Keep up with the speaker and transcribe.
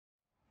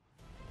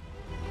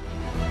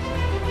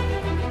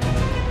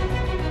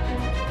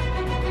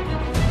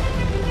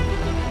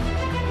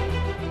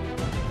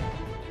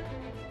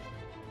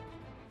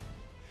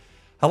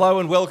Hello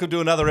and welcome to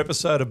another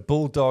episode of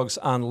Bulldogs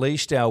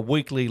Unleashed, our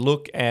weekly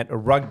look at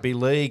rugby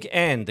league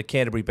and the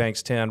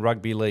Canterbury-Bankstown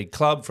Rugby League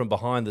Club from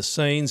behind the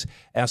scenes.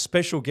 Our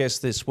special guests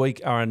this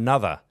week are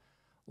another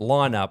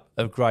lineup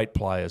of great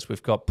players.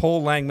 We've got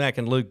Paul Langmack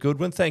and Luke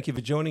Goodwin. Thank you for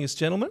joining us,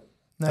 gentlemen.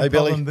 No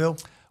problem, Bill.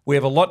 We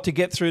have a lot to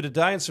get through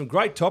today and some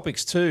great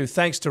topics too.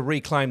 Thanks to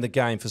Reclaim the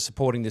Game for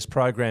supporting this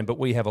program, but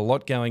we have a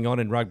lot going on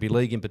in rugby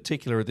league, in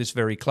particular at this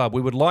very club.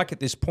 We would like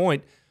at this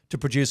point to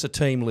produce a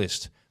team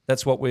list.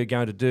 That's what we're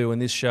going to do in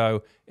this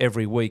show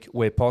every week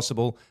where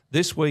possible.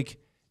 This week,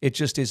 it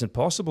just isn't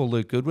possible,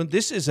 Luke Goodwin.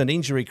 This is an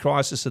injury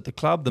crisis at the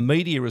club. The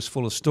media is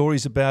full of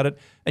stories about it,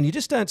 and you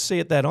just don't see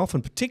it that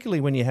often, particularly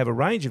when you have a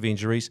range of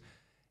injuries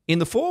in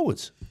the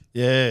forwards.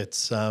 Yeah,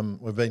 it's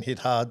we've been hit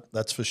hard,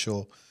 that's for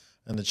sure,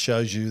 and it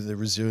shows you the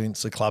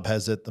resilience the club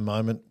has at the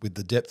moment with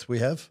the depth we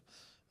have,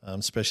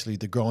 especially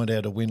the grind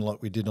out a win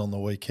like we did on the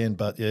weekend.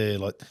 But, yeah,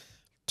 like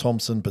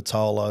Thompson,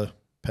 Bartolo,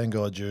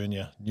 Pangai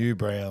Jr., New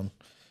Brown,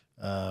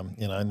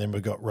 and then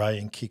we've got Ray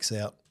and Kicks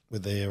out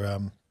with their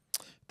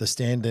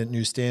the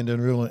new standard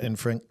rule, and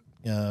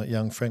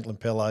young Franklin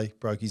Pele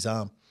broke his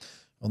arm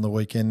on the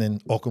weekend. Then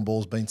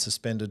Ockenball's been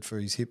suspended for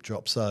his hip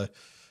drop. So,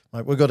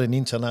 mate, we've got an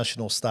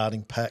international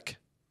starting pack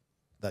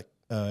that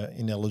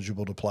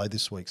ineligible to play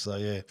this week. So,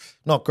 yeah,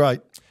 not great.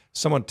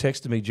 Someone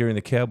texted me during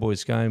the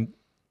Cowboys game,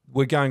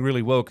 we're going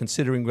really well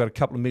considering we've got a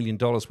couple of $1 million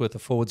worth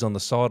of forwards on the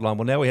sideline.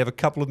 Well, now we have a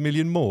couple of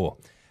million more.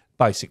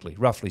 Basically,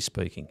 roughly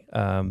speaking.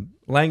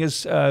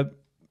 Langers,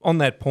 on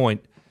that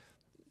point,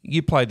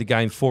 you played the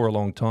game for a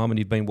long time and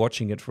you've been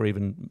watching it for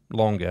even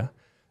longer.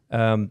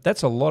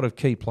 That's a lot of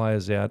key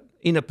players out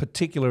in a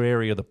particular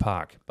area of the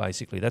park,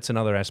 basically. That's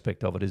another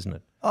aspect of it, isn't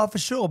it? Oh, for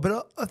sure.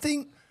 But I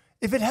think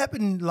if it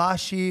happened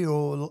last year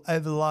or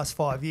over the last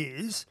 5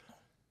 years,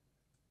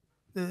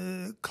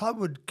 the club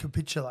would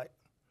capitulate.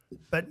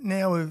 But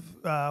now with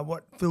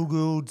what Phil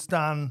Gould's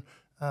done,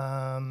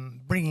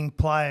 bringing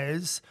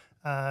players,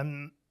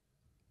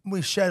 we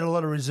showed a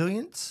lot of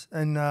resilience,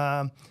 and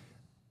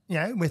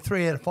we're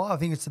 3 out of 5. I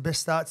think it's the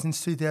best start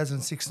since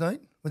 2016.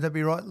 Would that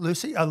be right,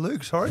 Lucy?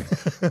 Luke, sorry.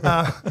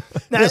 No,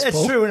 yes, that's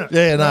Paul. true, isn't it?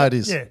 Yeah, no, it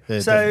is. Yeah. Yeah,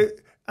 so,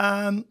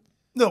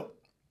 look,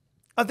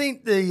 I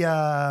think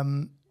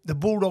the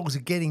Bulldogs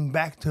are getting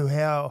back to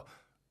how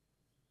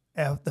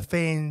the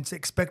fans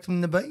expect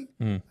them to be.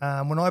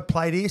 When I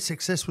played here,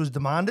 success was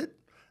demanded,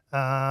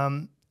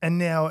 and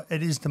now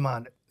it is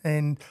demanded.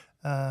 And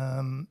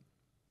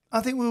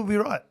I think we'll be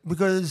right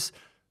because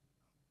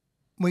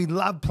we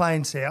love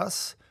playing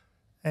South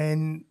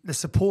and the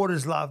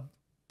supporters love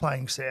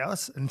playing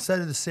South, and so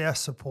do the South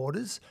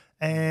supporters,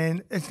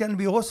 and it's going to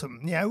be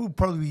awesome. We'll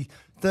probably be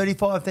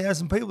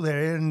 35,000 people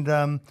there,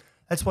 and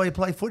that's why you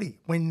play footy,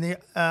 when the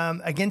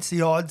against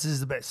the odds is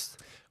the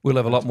best. We'll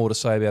have a lot more to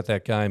say about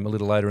that game a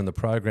little later in the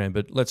program,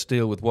 but let's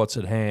deal with what's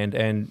at hand.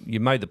 And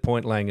you made the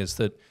point, Langers,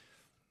 that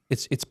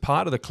it's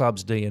part of the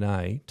club's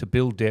DNA to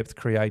build depth,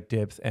 create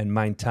depth and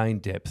maintain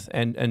depth.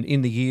 And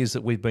in the years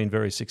that we've been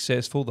very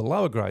successful, the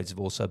lower grades have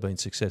also been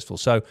successful.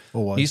 So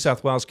Always. New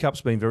South Wales Cup's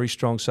been very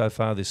strong so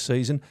far this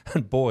season.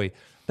 And boy,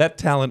 that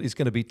talent is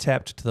going to be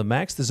tapped to the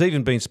max. There's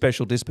even been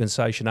special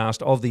dispensation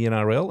asked of the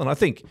NRL, and I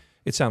think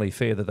it's only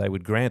fair that they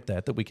would grant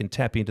that we can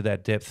tap into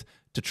that depth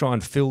to try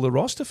and fill the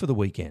roster for the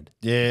weekend.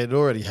 Yeah, it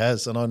already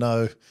has, and I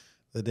know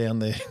they're down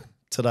there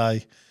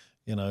today,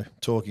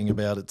 talking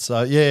about it.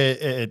 So, yeah,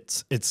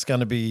 it's going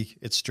to be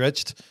 – it's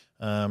stretched.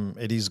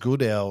 It is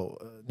good. Our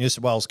New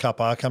South Wales Cup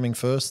are coming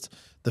first.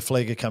 The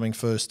Flag are coming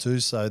first too,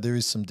 so there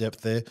is some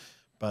depth there.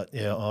 But,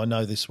 yeah, I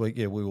know this week,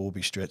 we will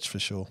be stretched for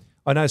sure.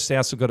 I know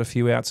Souths have got a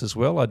few outs as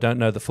well. I don't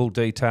know the full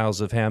details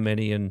of how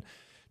many and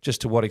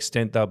just to what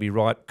extent they'll be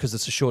right, because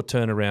it's a short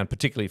turnaround,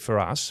 particularly for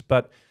us.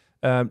 But,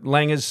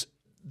 Langers,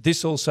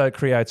 this also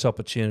creates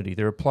opportunity.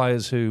 There are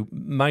players who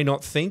may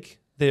not think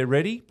they're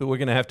ready, but we're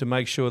going to have to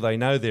make sure they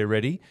know they're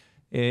ready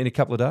in a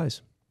couple of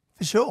days.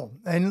 For sure.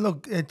 And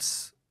look,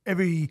 it's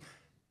every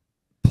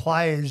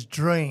player's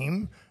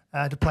dream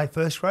to play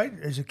first grade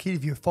as a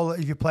kid if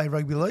you play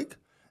rugby league.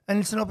 And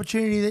it's an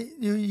opportunity that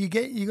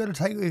you got to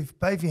take with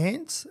both your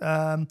hands.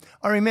 I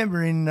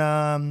remember in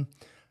 84.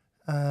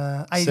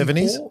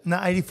 70s? No,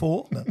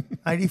 84. No.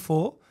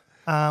 84.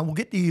 We'll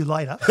get to you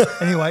later.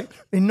 Anyway,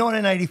 in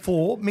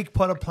 1984, Mick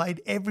Potter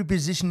played every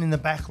position in the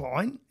back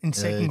line in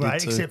second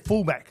grade except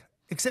fullback.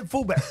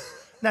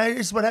 No,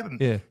 this is what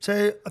happened. Yeah.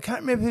 So I can't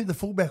remember who the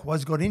fullback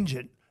was, got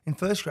injured in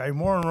first grade.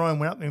 Warren Ryan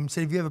went up to him and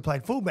said, have you ever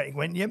played fullback? He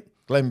went, yep.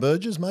 Glenn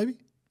Burgess, maybe?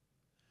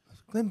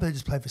 Glenn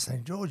Burgess played for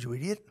St. George, you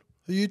idiot.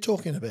 Who are you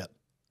talking about?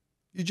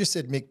 You just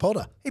said Mick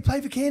Potter. He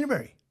played for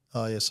Canterbury.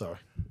 Oh, yeah, sorry.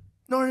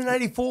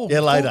 1984.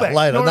 Yeah, later.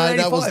 Fullback. No,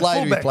 that was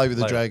later. Fullback. He played with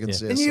the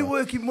Dragons. Yeah. Yeah, And you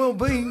work in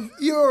well-being.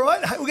 You're all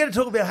right. We're going to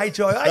talk about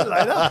HIA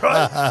later,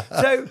 right?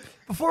 So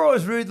before I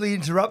was rudely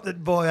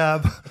interrupted by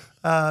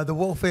the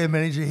welfare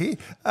manager here,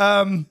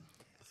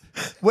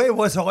 where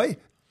was I?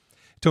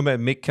 Talking about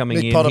Mick coming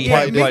Mick in. Potter He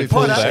played hadn't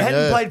Potter fullback.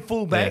 hadn't played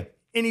fullback. Yeah.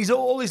 And he's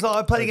all his life.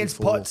 I played against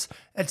forward. Potts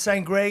at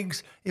St.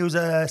 Greg's. He was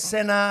a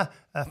centre,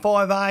 a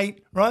 5'8",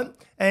 right?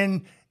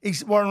 And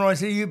Warren Ryan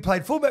said, you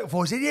played fullback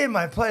before. I said, yeah,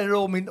 mate, played it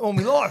all my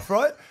life,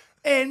 right?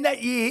 And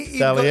that year, he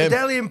got the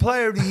Dally M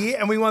Player of the Year,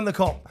 and we won the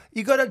comp.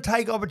 You got to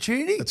take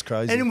opportunity. That's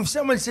crazy. And if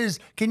someone says,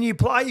 "Can you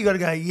play?" you got to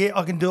go, "Yeah,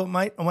 I can do it,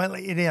 mate. I won't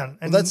let you down."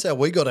 And that's how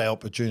we got our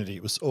opportunity.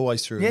 It was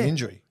always through an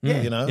injury.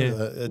 Yeah. You know,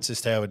 it's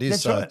just how it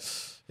is. That's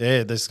right.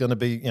 Yeah, there's going to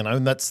be, you know,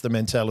 and that's the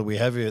mentality we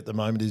have here at the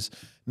moment. Is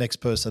next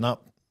person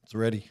up is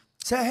ready.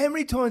 So how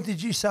many times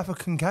did you suffer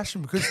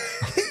concussion? Because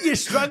you're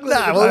struggling.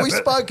 No, well, we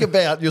spoke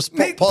about your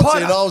Mick pots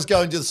Potter. and I was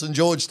going to the St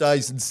George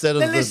days instead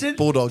of the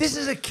Bulldogs. This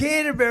is a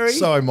Canterbury.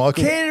 Sorry,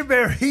 Michael.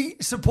 Canterbury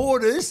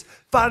supporters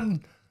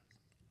fun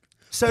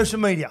social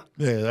media.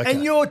 Yeah, okay.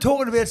 And you're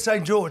talking about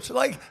St George.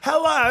 Like,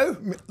 hello.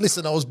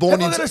 Listen, I was born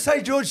Have I got a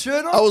St George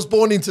shirt on? I was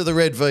born into the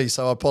red V,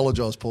 so I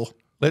apologise, Paul.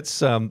 Let's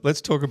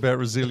talk about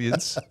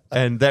resilience,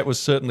 and that was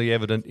certainly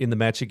evident in the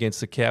match against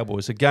the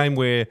Cowboys, a game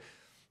where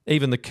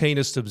even the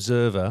keenest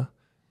observer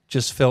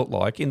just felt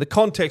like, in the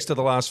context of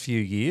the last few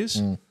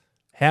years,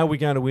 how are we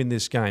going to win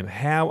this game?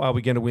 How are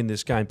we going to win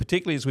this game?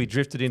 Particularly as we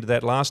drifted into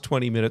that last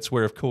 20 minutes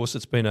where, of course,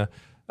 it's been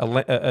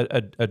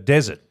a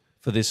desert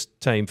for this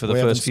team for the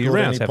first few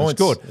rounds. Haven't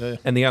scored.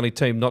 And the only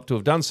team not to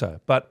have done so.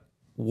 But,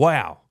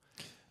 wow.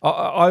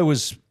 I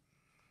was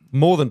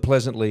more than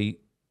pleasantly...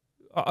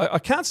 I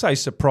can't say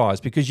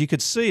surprised, because you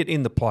could see it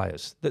in the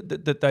players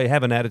that they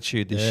have an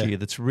attitude this year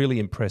that's really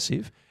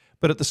impressive.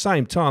 But at the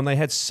same time, they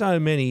had so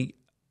many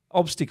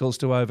obstacles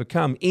to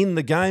overcome. In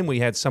the game, we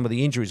had some of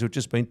the injuries we've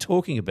just been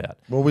talking about.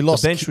 Well, we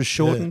lost. The bench was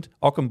shortened.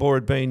 Ockenbaugh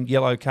had been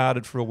yellow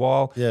carded for a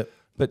while. Yeah.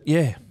 But,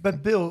 yeah.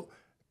 But, Bill,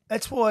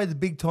 that's why the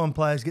big-time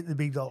players get the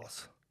big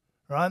dollars,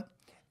 right?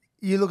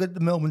 You look at the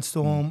Melbourne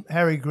Storm,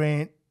 Harry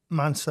Grant,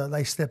 Munster,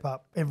 they step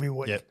up every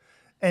week. Yep.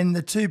 And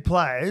the two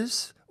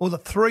players, or the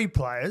three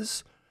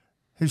players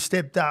who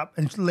stepped up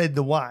and led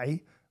the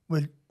way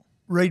were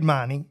Reid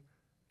Marnie,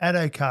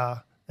 Addo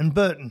Carr and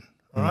Burton,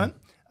 all right?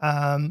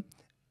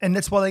 And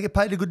that's why they get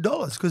paid the good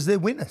dollars, because they're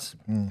winners.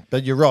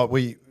 But you're right.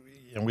 We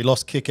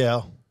lost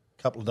Kickow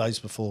a couple of days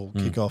before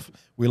kickoff.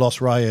 We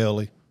lost Ray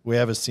early. We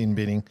have a sin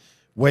binning,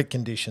 wet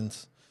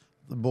conditions.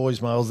 The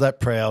boys, mate, I was that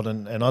proud,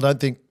 and I don't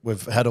think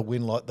we've had a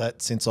win like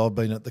that since I've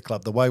been at the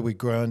club. The way we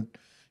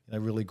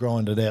really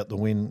grinded out the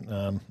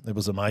win, it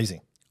was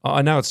amazing.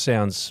 I know it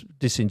sounds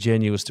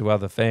disingenuous to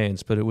other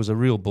fans, but it was a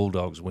real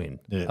Bulldogs win.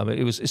 Yeah. I mean,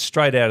 it was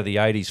straight out of the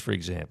 80s, for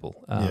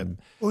example. It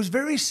was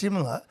very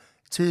similar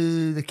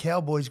to the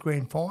Cowboys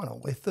grand final,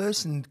 where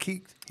Thurston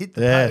hit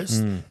the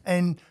post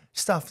and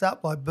stuffed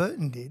up like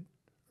Burton did.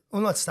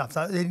 Well, not stuffed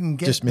up, they didn't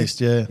get Just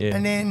missed, yeah.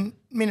 And then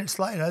minutes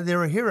later,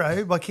 they're a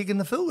hero by kicking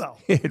the field goal.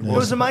 It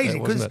was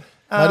amazing because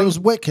Mate, it was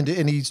wet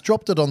condition, and he's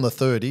dropped it on the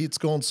 30. It's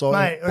gone side.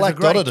 mate, it was Black a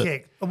great dotted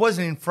kick. It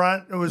wasn't in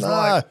front. It was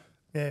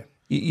yeah.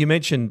 You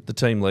mentioned the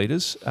team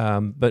leaders,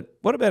 but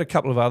what about a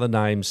couple of other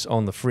names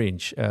on the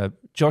fringe?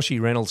 Joshy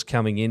Reynolds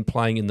coming in,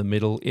 playing in the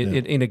middle,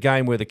 in a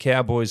game where the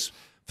Cowboys,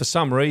 for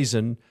some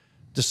reason,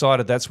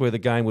 decided that's where the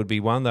game would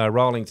be won. They were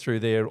rolling through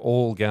there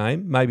all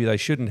game. Maybe they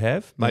shouldn't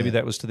have. Maybe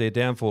that was to their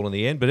downfall in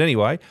the end. But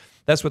anyway,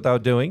 that's what they were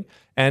doing.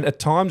 And at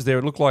times there,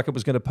 it looked like it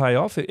was going to pay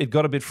off. It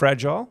got a bit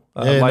fragile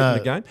late in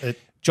the game.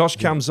 Josh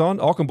comes on.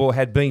 Ockenbaugh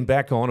had been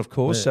back on, of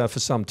course, for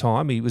some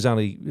time. He was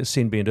only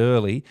sin-binned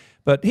early,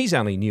 but he's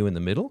only new in the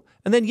middle.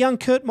 And then young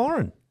Kurt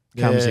Morin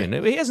comes in.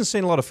 He hasn't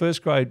seen a lot of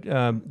first grade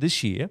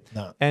this year.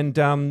 No.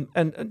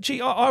 And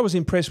gee, I was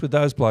impressed with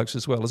those blokes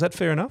as well. Is that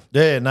fair enough?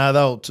 Yeah,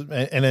 no,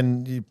 and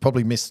then you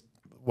probably missed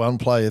one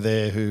player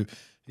there who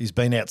he's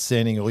been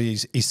outstanding, or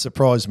he's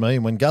surprised me.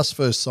 And when Gus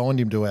first signed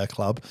him to our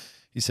club,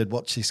 he said,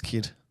 "Watch this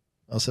kid."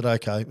 I said,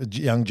 "Okay,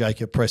 young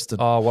Jacob Preston."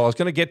 Oh, well, I was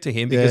going to get to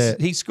him because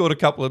he scored a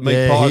couple of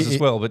meat pies as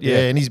well. But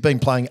and he's been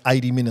playing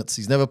 80 minutes.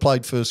 He's never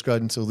played first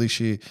grade until this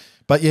year.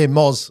 But yeah,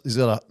 Moz, he's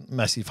got a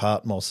massive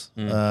heart, Moz.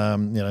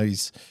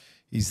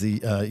 He's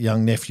the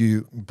young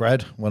nephew,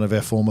 Brad, one of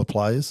our former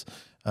players.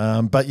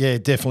 But yeah,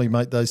 definitely,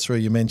 mate, those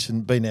three you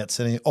mentioned, been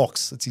outstanding.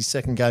 Ox, it's his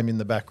second game in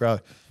the back row.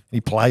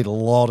 He played a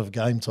lot of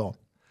game time.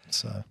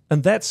 So,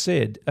 and that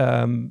said,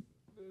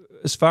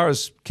 as far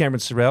as Cameron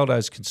Ciraldo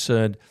is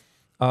concerned,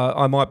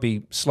 I might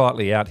be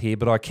slightly out here,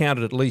 but I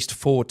counted at least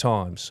 4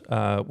 times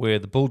where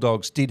the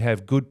Bulldogs did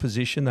have good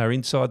position. They were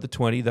inside the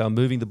 20. They were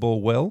moving the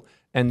ball well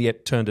and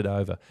yet turned it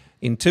over.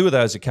 In 2 of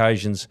those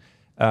occasions,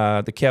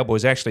 the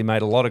Cowboys actually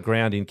made a lot of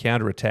ground in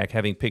counter-attack,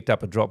 having picked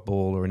up a drop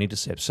ball or an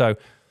intercept. So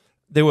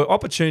there were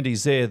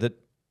opportunities there that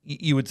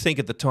you would think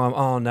at the time,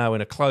 oh, no,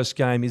 in a close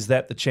game, is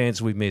that the chance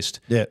we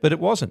missed? Yeah. But it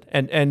wasn't.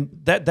 And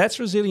that's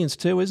resilience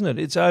too, isn't it?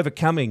 It's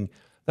overcoming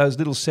those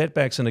little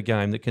setbacks in a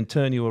game that can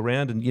turn you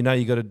around, and you know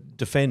you've got to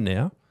defend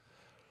now.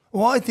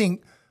 Well, I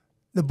think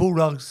the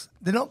Bulldogs,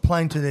 they're not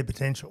playing to their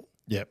potential.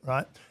 Yep.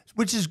 Right?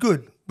 Which is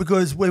good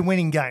because we're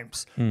winning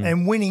games.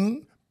 And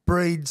winning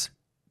breeds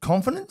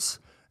confidence.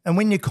 And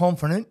when you're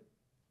confident,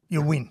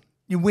 you win.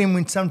 You win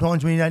when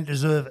sometimes when you don't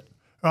deserve it.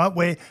 Right?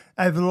 Where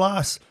over the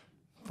last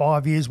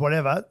 5 years,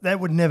 whatever,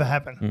 that would never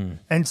happen.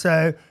 And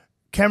so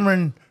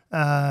Cameron,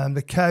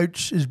 the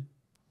coach, has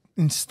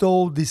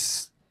installed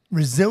this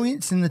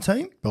resilience in the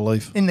team,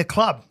 belief in the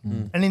club,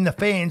 and in the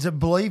fans of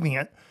believing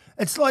it.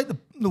 It's like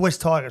the West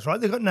Tigers, right?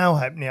 They've got no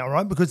hope now,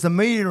 right? Because the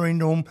media are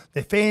into them,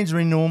 their fans are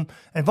into them.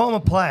 And if I'm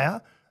a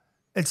player,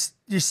 it's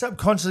you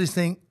subconsciously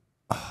think,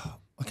 oh,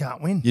 I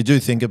can't win. You do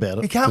think about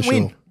it. You can't for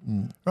win,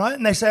 sure. right?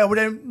 And they say, oh, we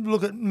don't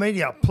look at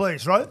media,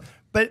 please, right?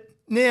 But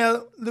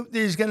now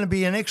there's going to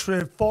be an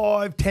extra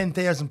 5,000,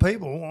 10,000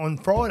 people on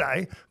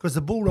Friday because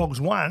the Bulldogs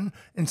won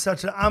in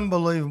such an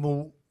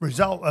unbelievable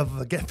result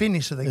of the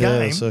finish of the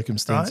game.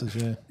 Circumstances,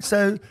 right? yeah.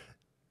 So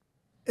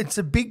it's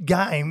a big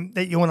game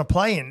that you want to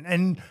play in.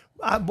 And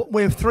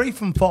we're 3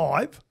 from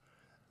 5,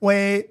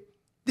 where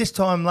this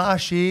time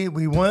last year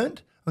we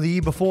weren't, or the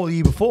year before,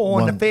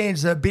 and the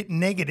fans are a bit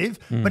negative.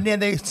 But now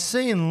they're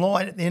seeing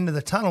light at the end of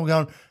the tunnel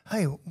going,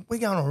 hey, we're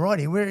going all right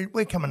here.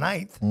 We're coming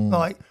 8th.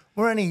 Like,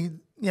 we're only,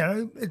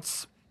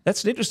 it's...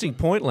 That's an interesting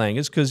point,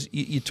 Langers, because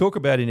you talk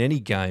about in any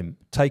game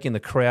taking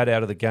the crowd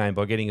out of the game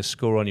by getting a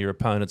score on your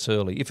opponents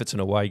early, if it's an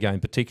away game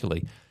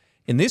particularly.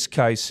 In this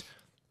case,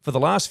 for the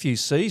last few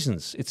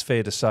seasons, it's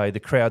fair to say the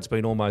crowd's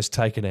been almost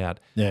taken out.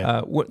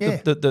 Yeah.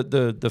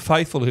 The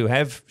faithful who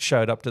have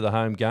showed up to the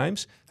home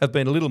games have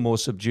been a little more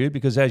subdued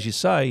because, as you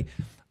say,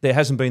 there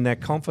hasn't been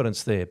that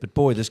confidence there. But,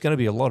 boy, there's going to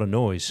be a lot of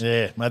noise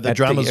mate, the at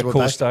drummers the were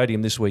back.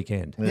 Stadium this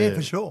weekend. Yeah,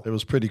 for sure. It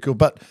was pretty cool.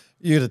 But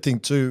you got to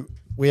think too,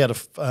 we had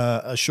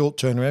a short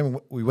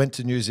turnaround. We went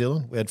to New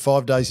Zealand. We had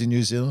 5 days in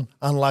New Zealand.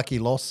 Unlucky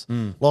loss.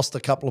 Lost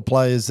a couple of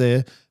players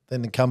there.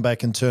 Then to come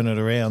back and turn it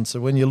around. So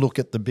when you look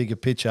at the bigger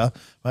picture,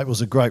 mate, it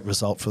was a great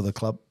result for the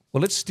club.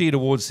 Well, let's steer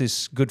towards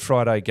this Good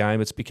Friday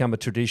game. It's become a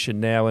tradition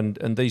now, and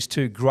these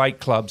two great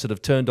clubs that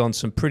have turned on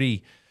some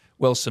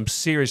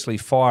seriously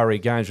fiery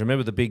games.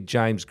 Remember the big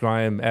James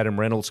Graham, Adam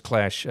Reynolds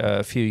clash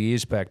a few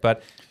years back,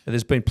 but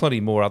there's been plenty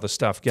more other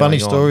stuff going on. Funny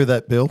story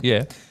that, Bill.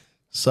 Yeah.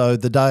 So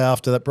the day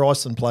after that,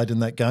 Bryson played in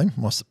that game,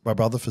 my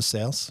brother for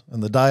South,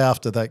 and the day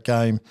after that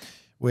game,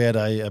 we had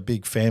a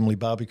big family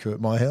barbecue at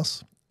my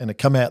house, and it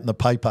come out in the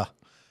paper,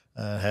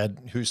 had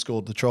who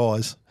scored the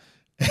tries,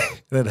 and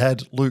it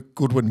had Luke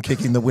Goodwin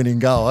kicking the winning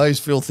goal. Oh, he's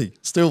filthy,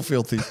 still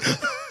filthy.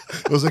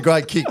 It was a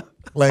great kick,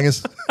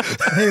 Langers.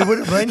 Yeah, it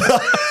would have been.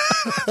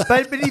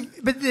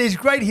 but there's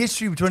great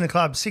history between the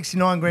clubs.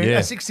 69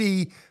 grand,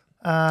 60,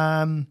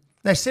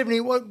 70.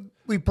 What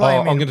we play?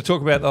 I'm going to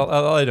talk about that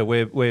later.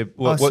 Where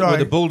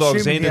the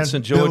Bulldogs ended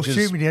St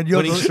George's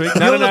winning streak.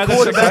 No,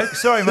 that's okay.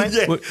 Sorry,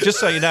 mate. Well, just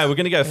so you know, we're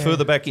going to go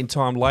further back in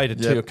time later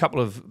to a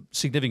couple of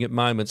significant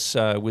moments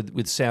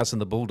with South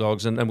and the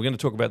Bulldogs, and we're going to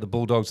talk about the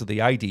Bulldogs of the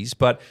 80s.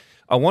 But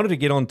I wanted to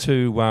get on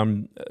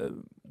to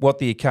what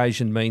the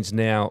occasion means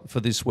now for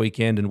this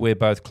weekend and where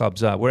both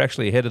clubs are. We're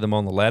actually ahead of them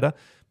on the ladder,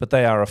 but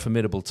they are a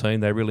formidable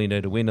team. They really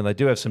need to win, and they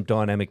do have some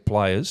dynamic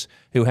players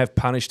who have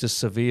punished us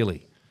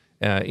severely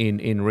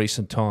in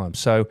recent times.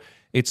 So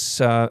it's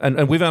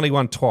and we've only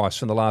won twice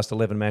from the last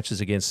 11 matches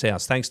against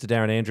South. Thanks to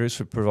Darren Andrews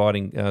for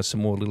providing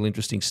some more little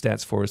interesting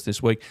stats for us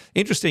this week.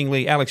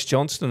 Interestingly, Alex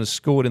Johnston has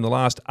scored in the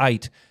last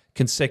 8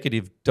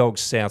 consecutive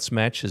Dogs Souths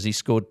matches. He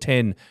scored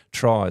 10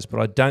 tries, but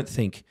I don't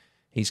think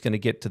he's going to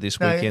get to this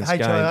weekend's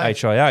game,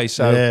 HIA.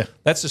 So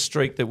that's a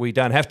streak that we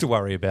don't have to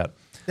worry about.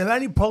 The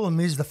only problem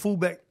is the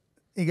fullback,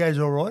 he goes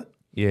all right.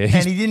 Yeah,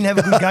 and he didn't have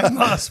a good game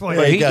last week.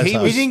 Well, he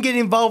didn't get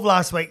involved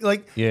last week.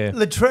 Like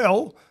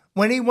Latrell,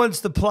 when he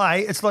wants to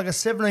play, it's like a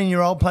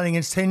 17-year-old playing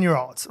against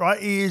 10-year-olds, right?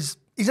 He's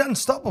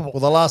unstoppable.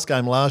 Well, the last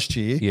game last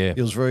year,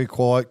 he was very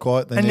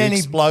quiet. Then he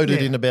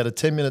exploded in about a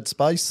 10-minute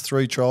space,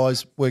 3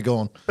 tries, we're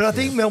gone. But I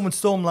think Melbourne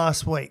Storm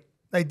last week,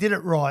 they did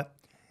it right.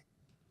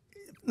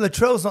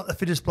 Latrell's not the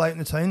fittest player in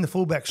the team. The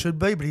fullback should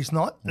be, but he's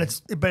not.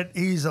 But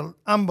he's an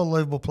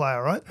unbelievable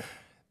player, right?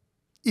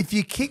 If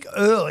you kick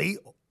early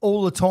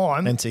all the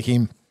time, and to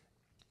him,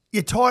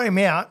 you tire him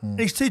out.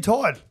 He's too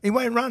tired. He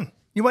won't run.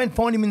 You won't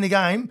find him in the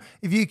game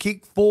if you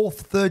kick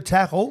 4th, 3rd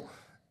tackle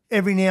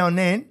every now and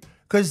then,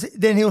 because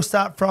then he'll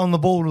start throwing the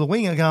ball to the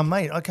winger going,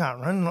 mate, I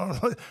can't run.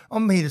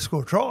 I'm here to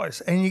score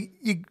tries. And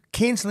you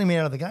cancel him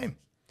out of the game.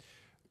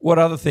 What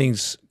other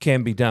things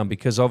can be done?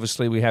 Because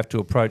obviously we have to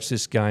approach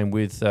this game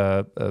with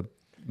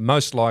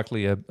most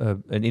likely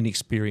an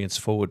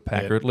inexperienced forward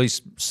pack, or at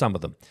least some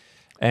of them.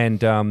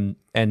 And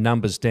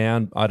numbers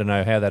down. I don't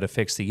know how that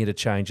affects the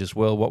interchange as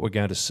well, what we're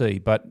going to see.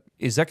 But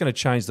is that going to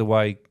change the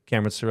way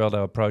Cameron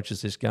Ciraldo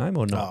approaches this game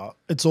or not? No,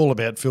 it's all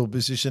about field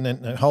position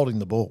and holding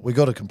the ball. We've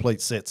got to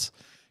complete sets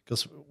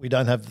because we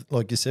don't have,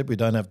 like you said, we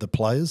don't have the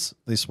players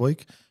this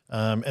week.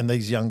 And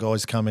these young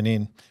guys coming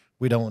in,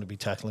 we don't want to be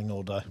tackling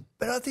all day.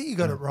 But I think you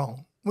got it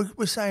wrong.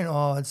 We're saying,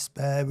 it's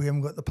bad, we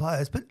haven't got the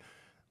players. But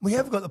we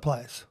have got the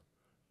players.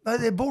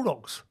 They're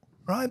Bulldogs,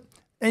 right?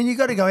 And you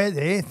got to go out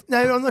there.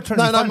 No, I'm not trying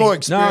to be funny. More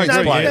experienced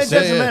players. It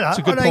doesn't matter. It's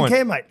a good I don't point.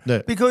 care,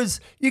 mate. Because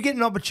you get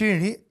an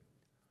opportunity,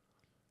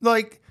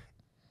 like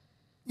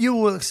you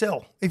will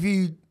excel if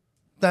you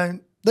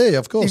don't. Yeah,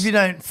 of course. If you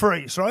don't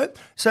freeze, right?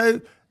 So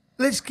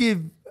let's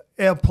give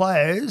our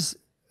players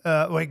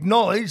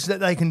acknowledge that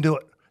they can do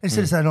it.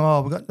 Instead of saying,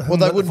 we got the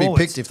they wouldn't be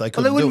picked if they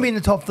couldn't they wouldn't do be in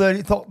the top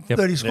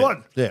 30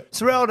 squad. Yeah.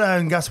 Ciraldo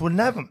and Gus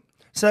wouldn't have them.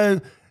 So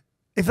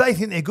if they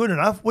think they're good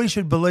enough, we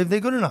should believe they're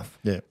good enough.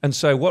 Yeah. And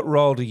so what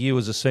role do you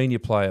as a senior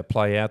player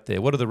play out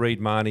there? What are the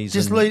Reid Marnies?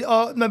 Just lead.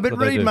 Oh, no, but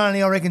Reid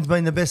Marnie, I reckon, has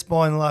been the best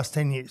buy in the last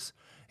 10 years.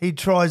 He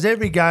tries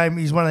every game.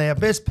 He's one of our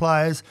best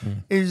players.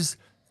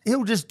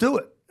 He'll just do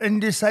it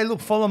and just say, look,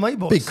 follow me,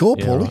 boys. Big call,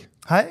 Paulie.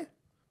 Right. Hey?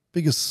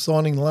 Biggest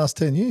signing in the last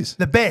 10 years.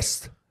 The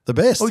best. The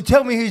best. Well,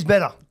 tell me who's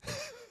better.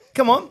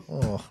 Come on.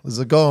 Oh, there's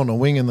a guy on the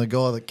wing and the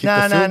guy that kicked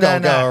the field goal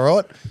go, all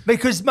right?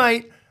 Because,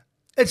 mate,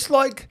 it's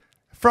like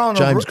throwing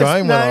James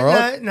Graham went all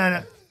right.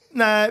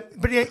 No,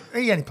 but he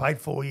only played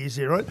 4 years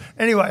here, right?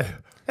 Anyway,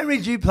 how many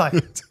did you play?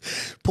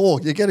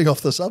 Paul, you're getting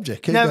off the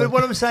subject. Keep No, going. but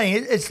what I'm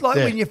saying, it's like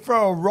when you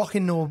throw a rock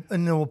into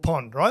a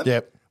pond, right?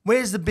 Yep.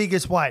 Where's the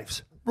biggest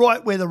waves?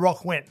 Right where the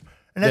rock went.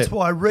 And that's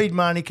why Reid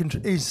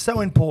Marnie is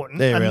so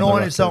important and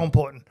 9 is so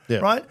important,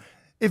 right?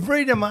 If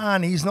Reid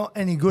Marnie is not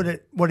any good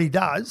at what he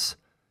does,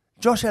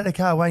 Josh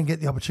Adokar won't get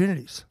the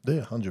opportunities.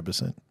 Yeah,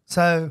 100%.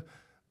 So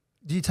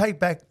do you take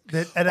back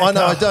that Adokar? I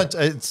know, I don't.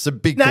 It's a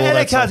big No, call.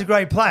 Adokar's a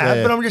great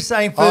player, but I'm just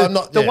saying for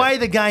the way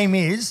the game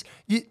is,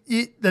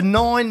 the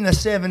 9 and the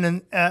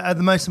 7 are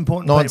the most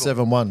important 9, people.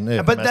 7, 1,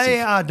 yeah. But massive.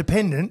 they are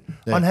dependent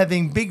on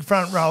having big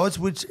front rowers,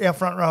 which our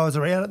front rowers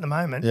are out at the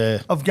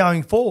moment, of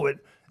going forward.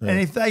 And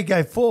if they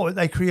go forward,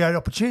 they create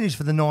opportunities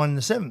for the 9 and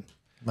the 7.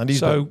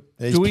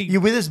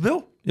 You with us,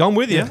 Bill? I'm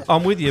with you.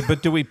 I'm with you.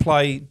 But do we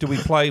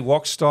play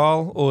Wok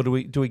style, or do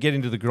we get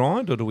into the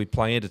grind, or do we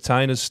play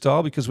entertainers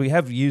style? Because we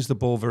have used the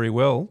ball very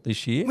well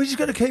this year. We just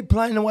got to keep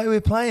playing the way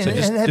we're playing and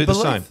have do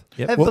belief. the same.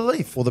 Yep. Have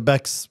belief. Well, the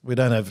backs, we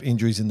don't have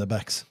injuries in the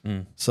backs,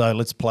 so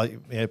let's play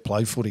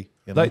footy.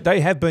 You know?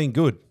 They have been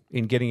good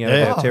in getting out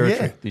of our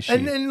territory this year.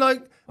 And then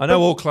I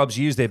know all clubs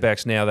use their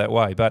backs now that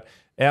way, but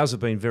ours have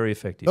been very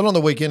effective. But on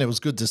the weekend, it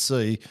was good to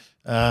see,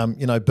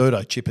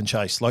 Birdo, chip and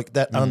chase, like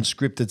that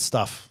unscripted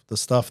stuff, the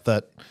stuff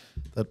that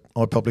I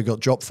probably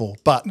got dropped for.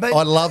 But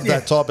I love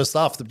that type of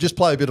stuff. Just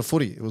play a bit of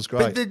footy. It was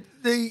great.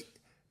 But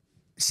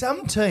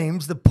some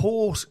teams, the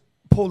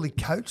poorly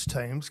coached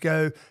teams,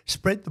 go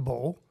spread the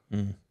ball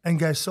and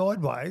go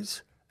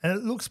sideways, and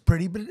it looks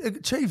pretty, but it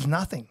achieves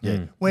nothing.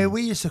 Yeah. Where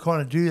we used to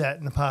kind of do that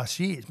in the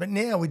past years, but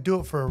now we do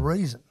it for a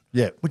reason.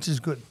 Yeah, which is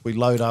good. We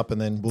load up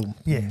and then boom.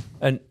 Yeah,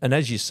 and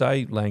as you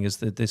say, Lang, is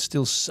that there's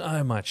still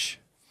so much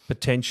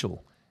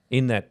potential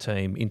in that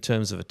team in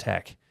terms of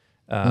attack.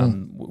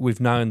 We've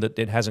known that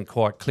it hasn't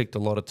quite clicked a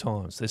lot of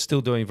times. They're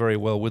still doing very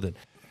well with it.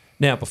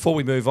 Now, before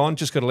we move on,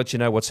 just got to let you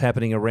know what's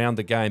happening around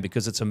the game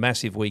because it's a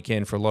massive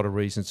weekend for a lot of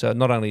reasons. So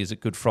not only is it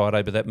Good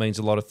Friday, but that means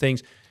a lot of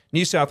things.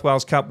 New South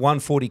Wales Cup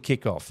 140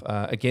 kickoff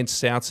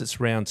against Souths. It's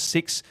round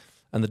 6.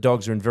 And the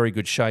Dogs are in very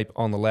good shape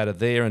on the ladder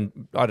there.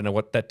 And I don't know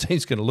what that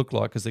team's going to look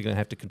like because they're going to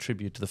have to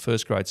contribute to the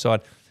first grade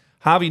side.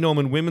 Harvey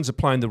Norman Women's are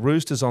playing the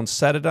Roosters on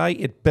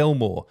Saturday at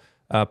Belmore.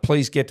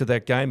 Please get to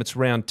that game. It's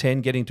round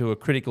 10, getting to a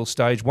critical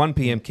stage. 1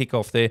 p.m.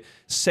 kickoff there.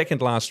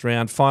 Second last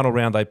round. Final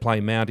round they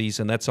play Mounties,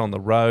 and that's on the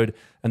road.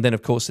 And then,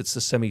 of course, it's the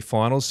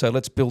semi-finals. So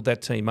let's build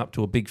that team up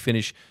to a big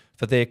finish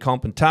for their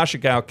comp. And Tarsha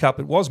Gale Cup,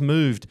 it was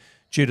moved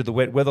due to the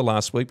wet weather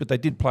last week, but they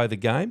did play the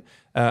game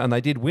and they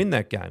did win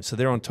that game. So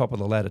they're on top of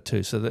the ladder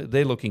too. So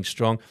they're looking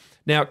strong.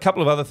 Now, a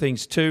couple of other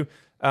things too.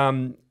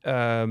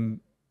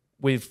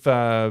 We've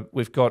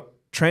got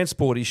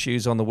transport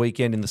issues on the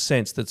weekend in the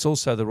sense that it's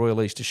also the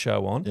Royal Easter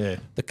Show on. Yeah.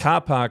 The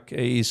car park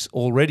is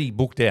already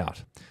booked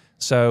out.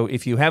 So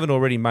if you haven't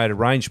already made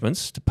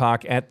arrangements to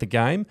park at the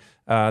game,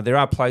 there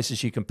are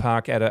places you can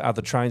park at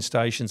other train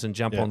stations and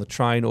jump on the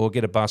train or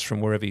get a bus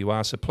from wherever you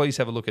are. So please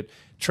have a look at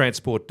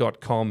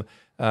transport.com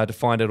to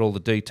find out all the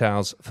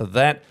details for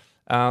that.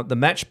 The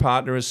match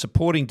partner is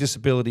Supporting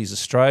Disabilities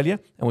Australia,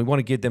 and we want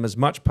to give them as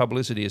much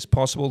publicity as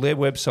possible. Their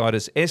website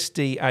is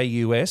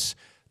sdaus.net.au.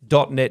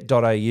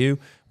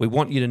 We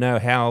want you to know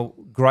how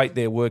great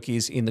their work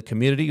is in the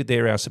community.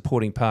 They're our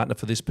supporting partner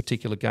for this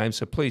particular game,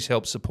 so please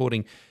help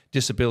Supporting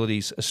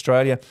Disabilities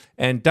Australia.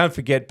 And don't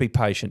forget, be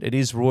patient. It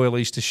is Royal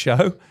Easter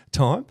Show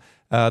time.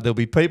 There'll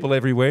be people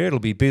everywhere. It'll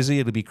be busy.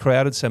 It'll be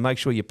crowded. So make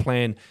sure you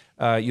plan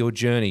your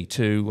journey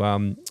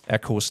to our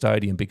core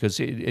stadium because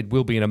it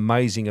will be an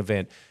amazing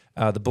event.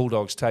 The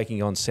Bulldogs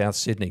taking on South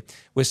Sydney.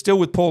 We're still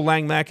with Paul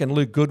Langmack and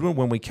Luke Goodwin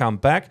when we come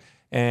back,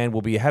 and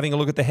we'll be having a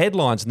look at the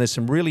headlines, and there's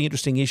some really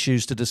interesting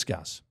issues to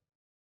discuss.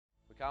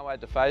 We can't wait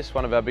to face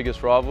one of our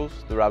biggest rivals,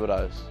 the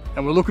Rabbitohs.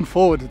 And we're looking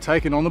forward to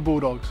taking on the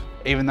Bulldogs.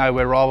 Even though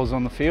we're rivals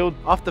on the field,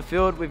 off the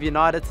field, we've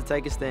united to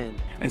take a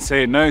stand. And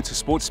say no to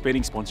sports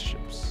betting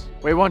sponsorships.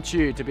 We want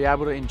you to be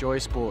able to enjoy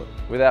sport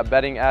without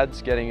betting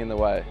ads getting in the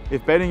way.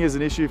 If betting is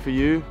an issue for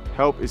you,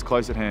 help is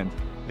close at hand.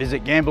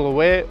 Visit Gamble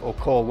Aware or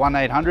call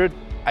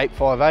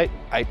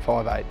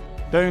 1-800-858-858.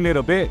 Don't let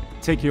a bet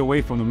take you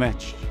away from the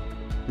match.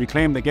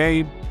 Reclaim the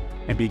game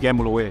and be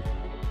gamble aware.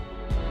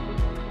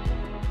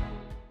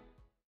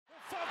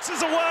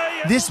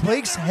 This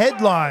week's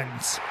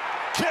headlines.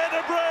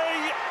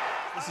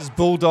 This is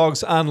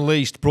Bulldogs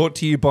Unleashed, brought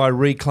to you by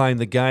Reclaim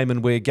the Game,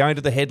 and we're going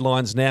to the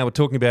headlines now. We're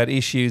talking about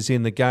issues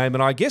in the game,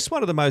 and I guess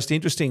one of the most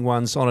interesting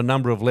ones on a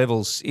number of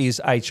levels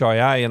is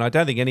HIA, and I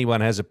don't think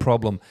anyone has a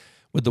problem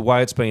with the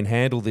way it's been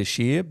handled this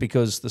year,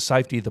 because the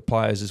safety of the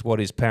players is what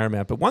is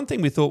paramount. But one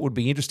thing we thought would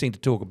be interesting to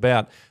talk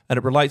about, and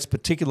it relates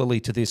particularly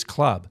to this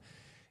club,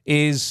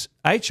 is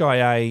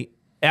HIA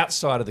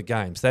outside of the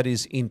games, that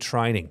is in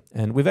training.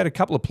 And we've had a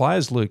couple of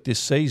players, Luke, this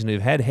season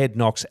who've had head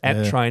knocks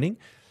at training.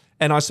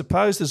 And I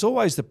suppose there's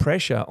always the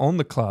pressure on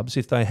the clubs,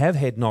 if they have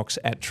head knocks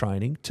at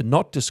training, to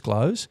not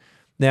disclose.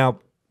 Now,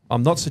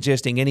 I'm not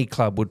suggesting any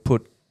club would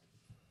put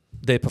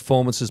their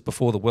performances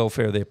before the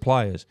welfare of their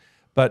players,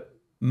 but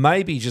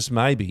maybe, just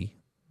maybe,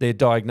 their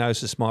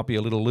diagnosis might be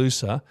a little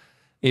looser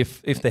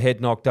if the head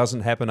knock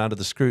doesn't happen under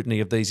the scrutiny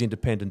of these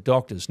independent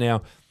doctors.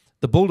 Now,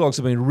 the Bulldogs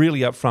have been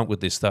really upfront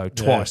with this, though,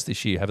 twice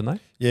this year, haven't they?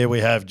 Yeah,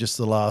 we have. Just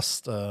the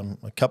last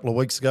a couple of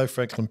weeks ago,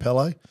 Franklin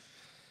Pele,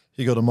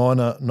 he got a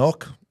minor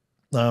knock,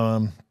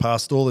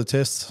 passed all the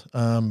tests,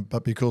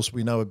 but because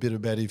we know a bit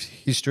about his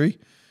history,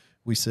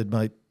 we said,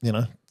 mate,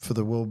 for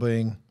the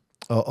well-being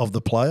of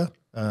the player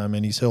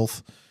and his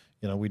health,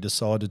 we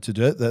decided to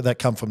do it. That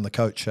come from the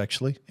coach,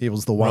 actually. He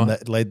was the one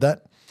that led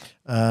that.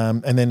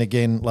 And then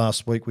again,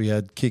 last week we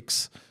had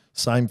Kicks,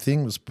 same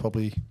thing. It was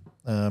probably,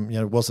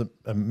 it wasn't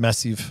a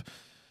massive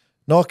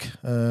knock.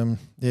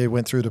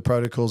 Went through the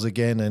protocols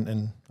again,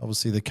 and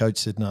obviously the coach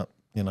said no,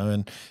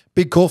 and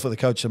big call for the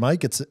coach to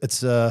make. It's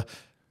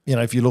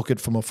if you look at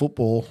it from a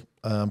football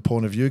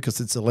point of view, because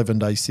it's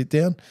 11-day sit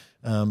down.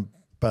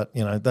 But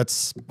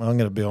that's, I'm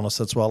going to be honest,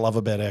 that's what I love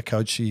about our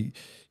coach. He,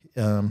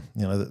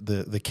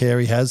 the care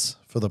he has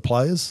for the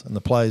players, and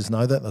the players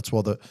know that. That's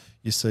why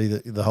you see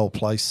the whole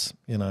place,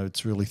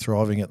 it's really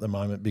thriving at the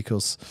moment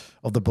because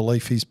of the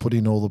belief he's put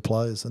in all the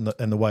players and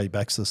the way he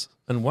backs us.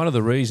 And one of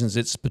the reasons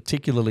it's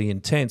particularly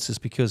intense is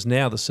because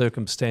now the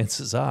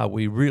circumstances are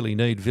we really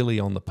need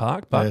Villy on the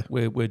park, but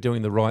we're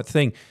doing the right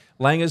thing.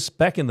 Langers,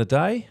 back in the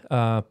day,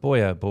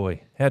 boy, oh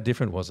boy, how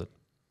different was it?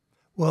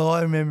 Well,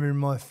 I remember in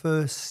my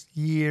first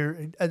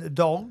year at the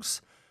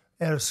Dogs,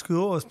 out of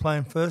school, I was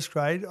playing first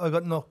grade. I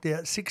got knocked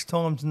out 6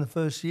 times in the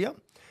first year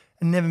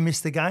and never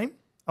missed a game.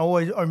 I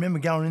remember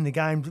going in the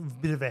games with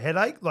a bit of a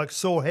headache, like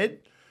sore head,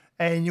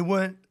 and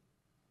you're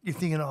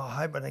thinking, I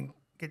hope I don't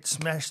get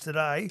smashed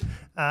today.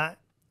 And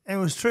it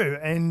was true.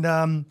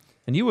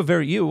 And you were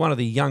one of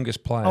the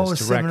youngest players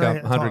to rack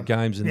up 100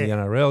 games in the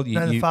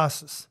NRL. The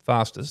fastest.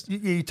 Fastest.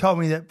 You told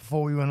me that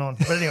before we went on.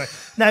 But anyway,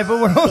 but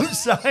what I'm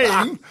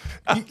saying,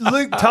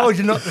 Luke told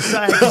you not to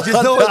say it because you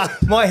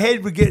thought my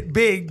head would get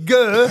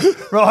bigger,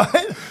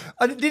 right?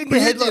 I didn't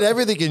get you did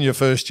everything in your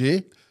first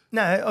year.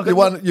 No,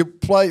 you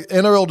play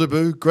NRL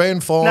debut,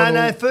 grand final.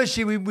 No, first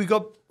year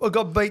I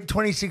got beat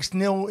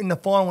 26-0 in the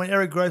final when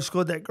Eric Grove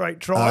scored that great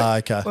try.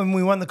 Okay. When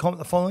we won the comp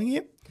the following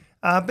year.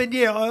 But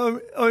yeah,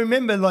 I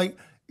remember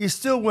you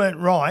still weren't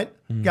right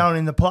going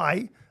in the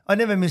play. I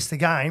never missed a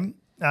game.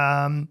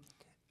 But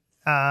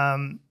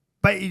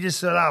you just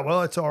said,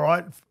 it's all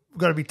right. We've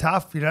got to be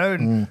tough,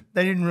 and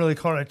they didn't really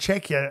kind of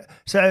check you.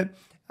 So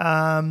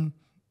I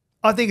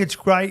think it's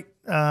great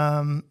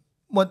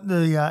what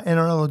the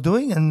NRL are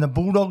doing, and the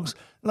Bulldogs,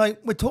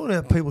 we're talking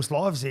about people's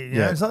lives here.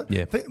 It's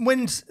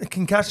when a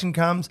concussion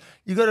comes,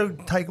 you've got to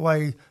take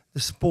away the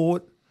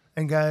sport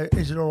and go,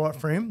 is it all right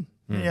for him?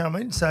 You know what I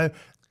mean? So,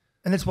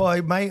 and that's why,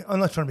 mate, I'm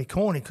not trying to be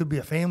corny. It could be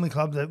a family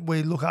club that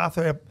we look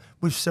after.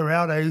 With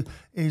Serraldo,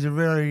 he's a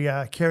very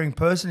caring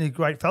person. He's a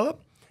great fella.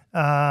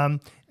 And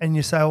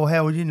you say, well,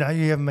 how would you know?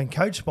 You haven't been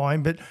coached by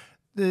him. But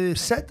the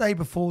Saturday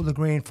before the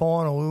grand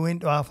final, we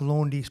went to Arthur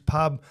Laundy's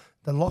pub,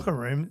 the locker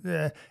room,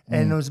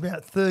 and there was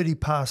about 30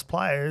 past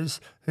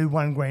players who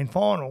won grand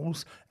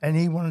finals, and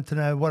he wanted to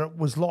know what it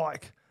was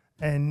like.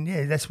 And,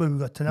 that's where we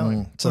got to know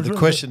him. So the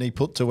question he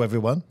put to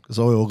everyone, because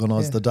I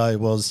organised the day,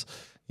 was,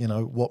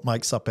 what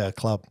makes up our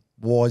club?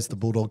 Why is the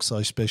Bulldogs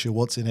so special?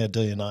 What's in our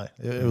DNA?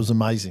 It was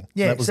amazing.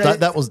 Yeah,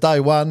 that was day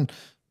one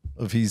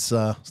of his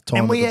time.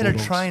 And we had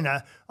Bulldogs. A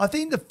trainer. I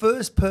think the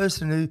first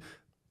person who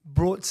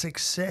brought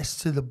success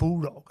to the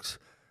Bulldogs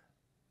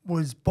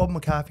was Bob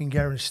McCarthy and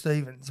Gary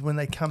Stevens when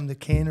they come to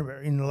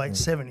Canterbury in the late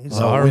 70s.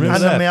 I remember under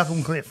that.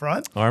 Malcolm Cliff,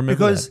 right? I remember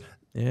because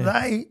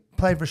that. they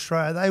played for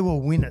Australia. They were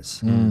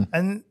winners.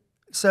 And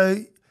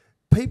so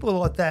people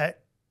like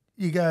that,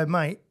 you go,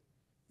 mate,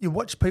 you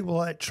watch people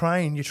like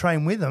train, you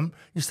train with them,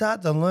 you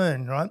start to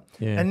learn, right?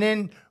 Yeah. And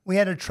then we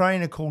had a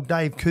trainer called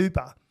Dave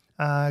Cooper,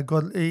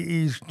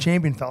 he's a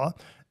champion fella,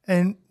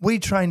 and we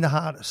trained the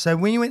hardest. So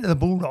when you went to the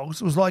Bulldogs,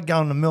 it was like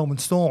going to Melbourne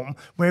Storm,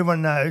 where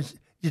everyone knows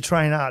you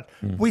train hard.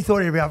 We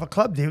thought every other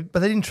club did,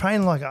 but they didn't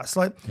train like us.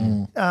 Mate,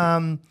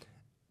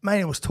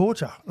 it was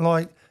torture.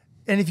 And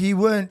if you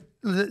weren't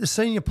the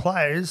senior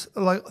players,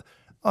 we're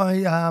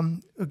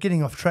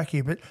getting off track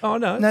here, but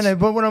no.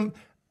 But when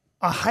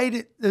I hate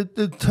it.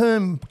 The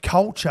term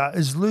culture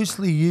is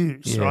loosely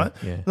used, right?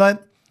 Yeah.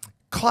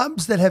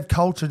 Clubs that have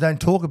culture don't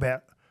talk about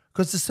it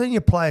because the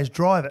senior players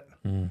drive it,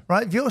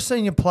 right? If your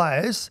senior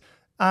players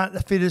aren't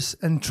the fittest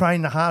and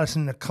train the hardest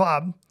in the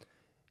club,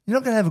 you're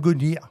not going to have a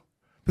good year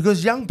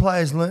because young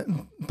players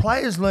learn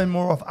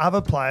more off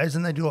other players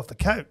than they do off the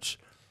coach.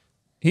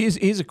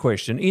 Here's a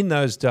question. In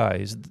those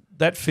days,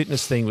 that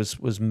fitness thing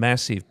was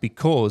massive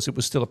because it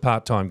was still a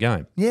part-time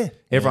game. Yeah.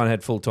 Everyone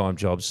had full-time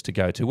jobs to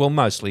go to. Well,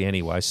 mostly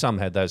anyway. Some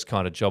had those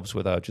kind of jobs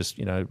where they were just,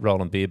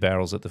 rolling beer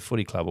barrels at the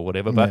footy club or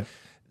whatever. But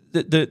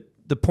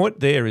the point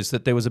there is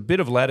that there was a bit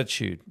of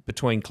latitude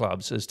between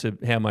clubs as to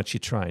how much you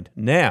trained.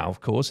 Now, of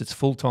course, it's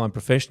full-time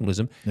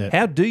professionalism. Yeah.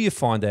 How do you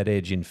find that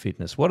edge in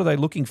fitness? What are they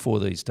looking for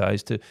these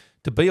days to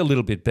be a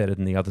little bit better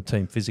than the other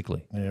team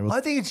physically? Yeah, I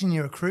think it's in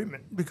your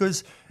recruitment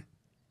because,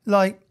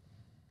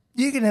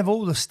 you can have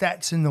all the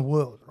stats in the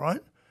world, right?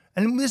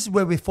 And this is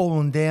where we've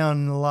fallen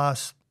down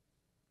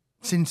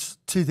since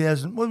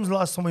 2000. When was the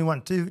last time we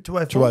won?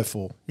 204?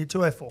 204. Yeah,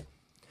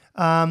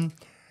 204.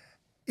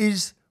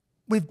 Is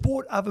we've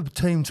brought other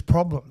teams'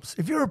 problems.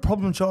 If you're a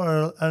problem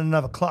child at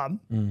another club,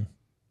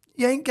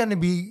 you ain't going to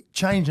be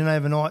changing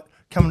overnight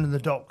coming to the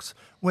Dogs,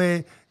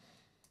 where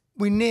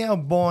we're now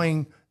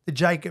buying the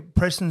Jacob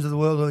Prestons of the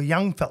world, or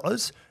young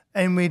fellas,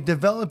 and we're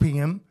developing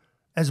them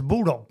as a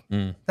Bulldog.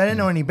 They don't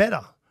know any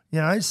better,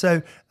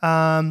 So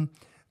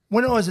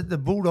when I was at the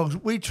Bulldogs,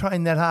 we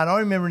trained that hard. I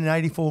remember in the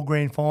 84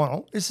 grand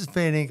final, this is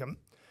fair dinkum,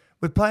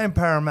 we're playing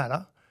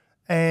Parramatta,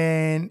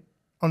 and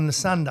on the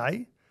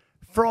Sunday,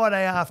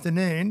 Friday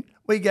afternoon,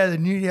 we go to the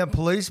Newtown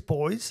Police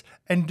Boys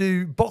and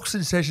do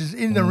boxing sessions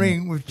in the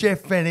ring with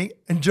Jeff Fennick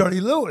and Johnny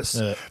Lewis.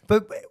 Yeah.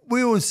 But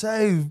we were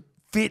so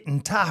fit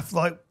and tough,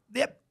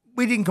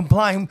 we didn't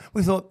complain.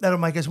 We thought that'll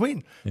make us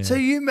win. Yeah. So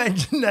you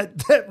imagine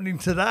that happening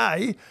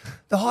today,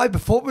 the high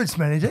performance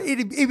manager,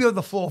 he'd be on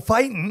the floor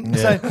fainting,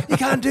 saying, you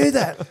can't do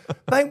that.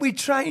 Mate, we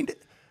trained,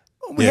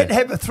 we had to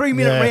have a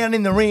 3-minute round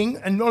in the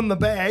ring and on the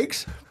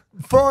bags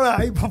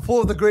Friday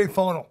before the grand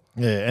final.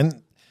 Yeah,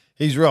 and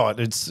he's right.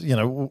 It's,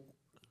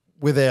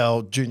 with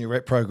our junior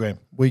rep program,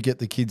 we get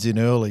the kids in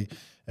early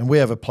and we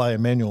have a player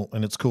manual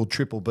and it's called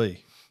Triple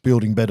B,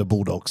 Building Better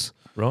Bulldogs.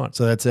 Right.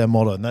 So that's our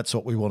motto and that's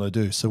what we want to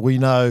do. So we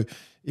know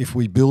if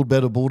we build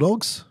better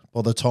Bulldogs,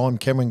 by the time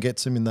Cameron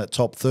gets them in that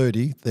top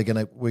 30,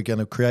 we're going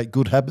to create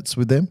good habits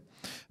with them.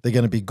 They're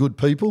going to be good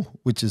people,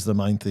 which is the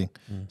main thing.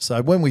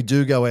 So when we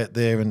do go out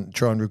there and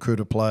try and recruit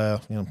a player,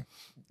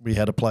 we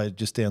had a player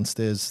just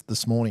downstairs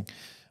this morning,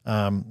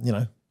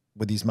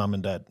 with his mum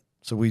and dad.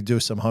 So we do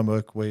some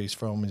homework where he's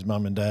from, his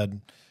mum and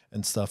dad,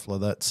 and stuff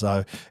like that.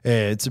 So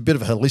it's a bit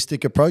of a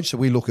holistic approach. So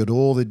we look at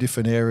all the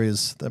different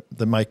areas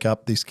that make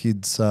up this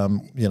kid's,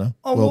 well-being.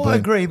 I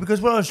agree,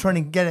 because what I was trying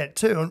to get at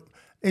too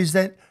is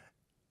that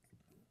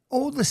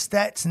all the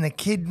stats and the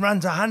kid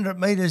runs 100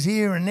 metres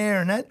here and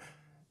there and that,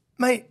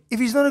 mate, if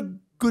he's not a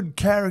good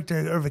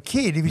character of a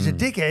kid, if he's a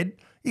dickhead,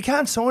 you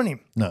can't sign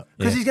him. No.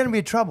 Because he's going to be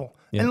in trouble.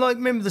 Yeah. And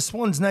remember the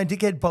Swans no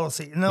dickhead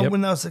policy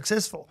when they were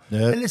successful.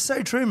 Yep. And it's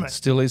so true, mate.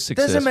 Still is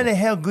successful. Doesn't matter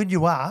how good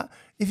you are,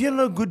 if you're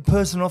not a good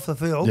person off the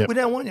field, we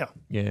don't want you.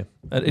 Yeah.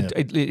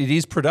 It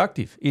is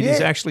productive. It is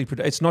actually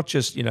it's not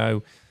just,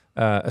 a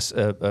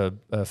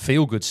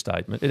feel-good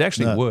statement. It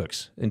actually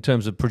works in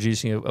terms of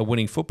producing a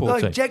winning football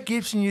team. Jack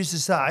Gibson used to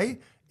say,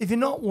 if you're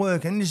not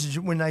working, this is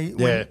right?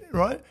 If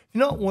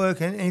you're not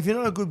working and if you're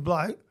not a good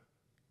bloke,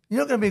 you're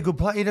not going to be a good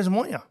player. He doesn't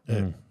want you. Yeah.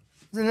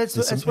 And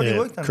that's what he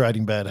worked on.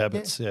 Creating bad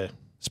habits,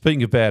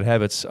 Speaking of bad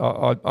habits, Ed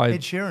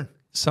Sheeran.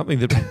 Something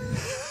that...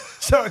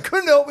 Sorry, I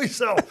couldn't help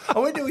myself. I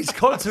went to his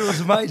concert. It was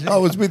amazing. I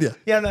was with you.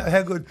 Yeah, no,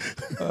 how good.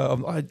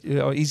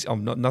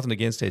 I'm not nothing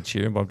against Ed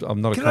Sheeran, but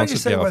I'm not Can a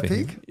concert I goer. just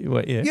say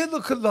one thing? You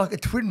look like a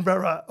twin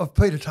brother of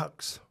Peter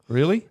Tux.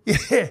 Really? Yeah.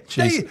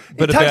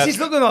 Jeez. He's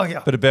looking like you.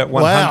 But about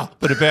 100th,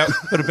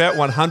 but about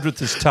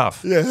 100th is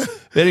tough. Yeah.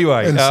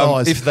 Anyway, and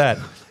size. If that.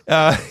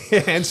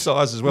 And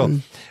size as well.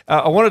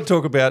 I want to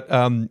talk about,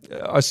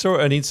 I saw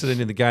an incident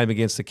in the game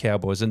against the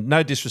Cowboys, and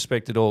no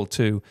disrespect at all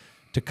to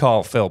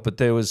Kyle Felt, but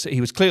he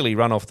was clearly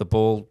run off the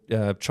ball,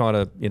 trying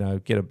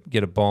to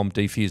get a bomb,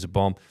 defuse a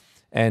bomb,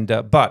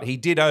 but he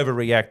did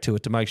overreact to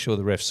it to make sure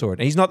the ref saw it.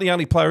 And he's not the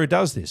only player who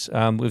does this.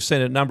 We've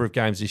seen it a number of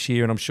games this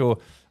year, and I'm sure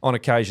on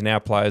occasion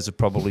our players have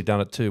probably done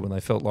it too when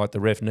they felt like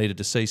the ref needed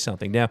to see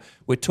something. Now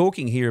we're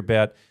talking here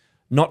about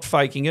not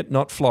faking it,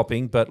 not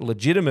flopping, but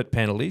legitimate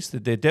penalties.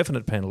 They're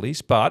definite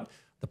penalties, but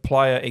the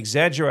player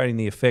exaggerating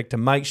the effect to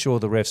make sure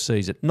the ref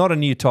sees it. Not a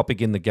new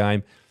topic in the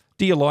game.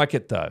 Do you like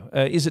it though?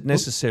 Is it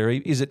necessary?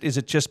 Is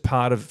it just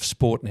part of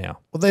sport now?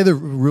 Well, they're the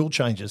rule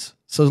changes.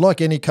 So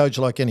like any coach,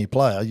 like any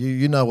player,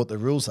 you know what the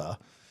rules are.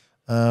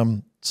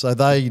 So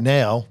they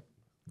now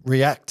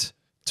react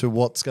to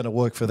what's going to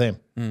work for them.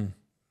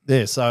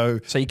 Yeah, so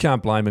you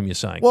can't blame them, you're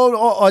saying?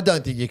 Well, I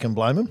don't think you can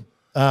blame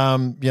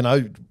them.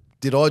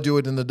 Did I do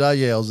it in the day?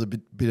 Yeah, I was a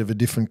bit of a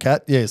different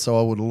cat. Yeah, so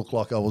I would have looked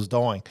like I was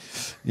dying,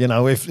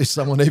 if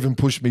someone even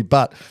pushed me.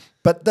 But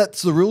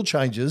that's the rule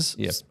changes,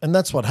 and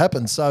that's what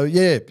happened. So,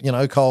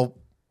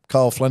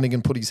 Kyle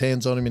Flanagan put his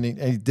hands on him and he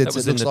did. That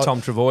was in the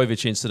Tom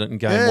Trbojevic incident in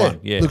game one.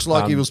 Yeah, looks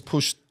like he was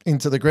pushed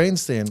into the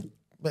grandstand.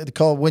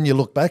 Kyle, when you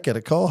look back at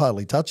it, Kyle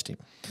hardly touched him.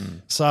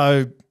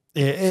 So,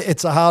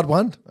 it's a hard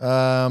one.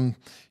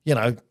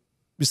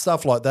 With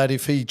stuff like that,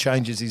 if he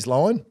changes his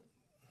line,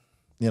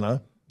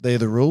 they're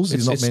the rules.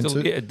 He's not meant to.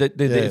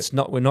 It's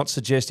not. We're not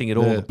suggesting at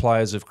all the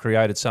players have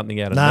created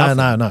something out of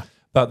nothing. No.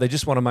 but they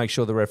just want to make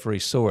sure the referee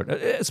saw it.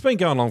 It's been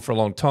going on for a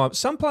long time.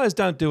 Some players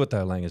don't do it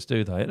though, Langers,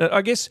 do they? And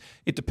I guess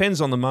it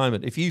depends on the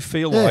moment. If you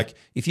feel like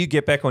if you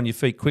get back on your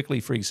feet quickly,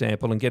 for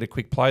example, and get a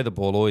quick play of the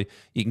ball, or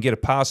you can get a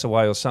pass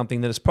away or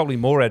something, then it's probably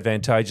more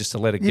advantageous to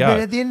let it go. But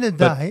at the end of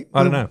the day,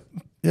 I don't know.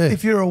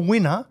 If you're a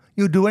winner,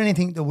 you'll do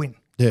anything to win.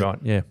 Yeah. Right,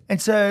 yeah.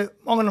 And so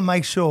I'm going to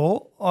make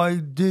sure I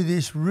do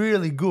this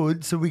really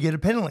good so we get a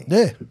penalty.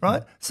 Yeah.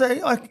 Right? So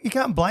you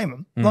can't blame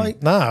them.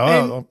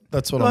 No,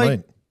 that's what I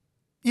mean.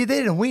 You're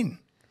there to win.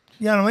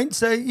 You know what I mean?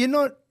 So you're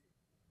not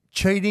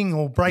cheating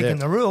or breaking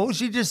the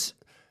rules. You're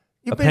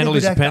A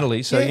penalty's a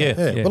penalty, so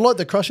yeah. But like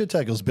the crusher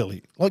tackles,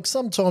 Billy, like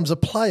sometimes a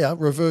player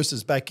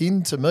reverses back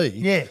into me.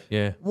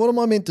 Yeah. What am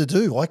I meant to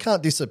do? I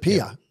can't disappear.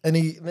 Yeah. And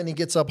then he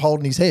gets up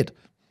holding his head.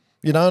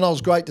 And it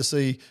was great to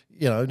see,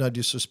 no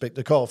disrespect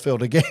to Kyle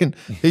Feld again.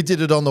 He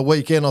did it on the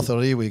weekend. I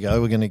thought, here we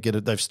go, we're going to get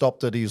it. They've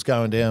stopped it. He was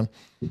going down.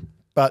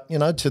 But,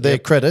 to their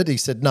credit, he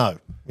said no.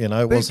 It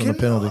wasn't a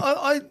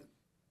penalty.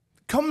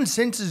 Common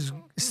sense is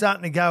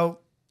starting to go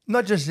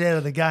not just out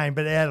of the game,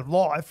 but out of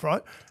life,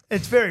 right?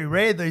 It's very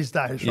rare these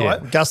days,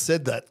 right? Gus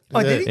said that.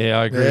 Did he? Yeah,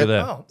 I agree with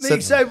that. Oh,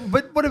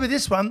 but what about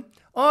this one?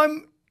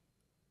 I'm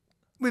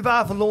with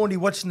Arthur Laundy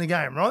watching the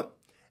game, right?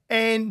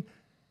 And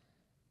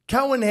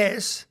Cohen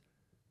Hess,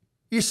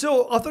 I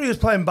thought he was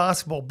playing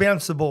basketball,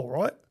 bounced the ball,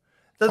 right?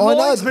 The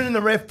linesman and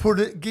the ref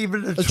give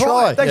it a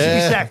try. They should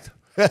be sacked.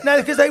 No,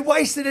 because they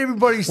wasted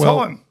everybody's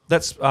time.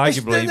 That's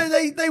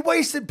arguably they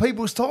wasted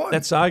people's time.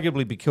 That's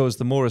arguably because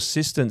the more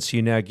assistance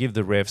you now give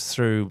the refs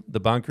through the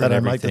bunker and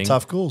everything, make the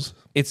tough calls.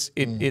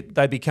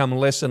 They become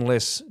less and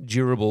less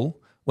durable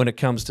when it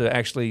comes to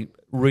actually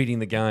reading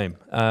the game.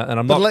 And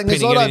I'm not pinning I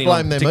don't anything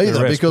blame on them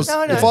particular either refs, because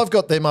if I've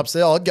got them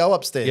upstairs, I'd go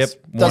upstairs. Yep,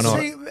 why not?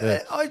 See,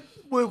 I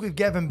work with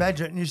Gavin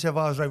Badger at New South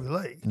Wales Rugby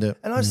League,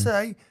 and I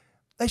say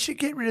they should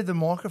get rid of the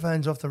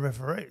microphones off the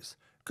referees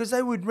because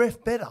they would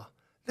ref better.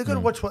 They've got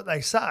to watch what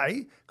they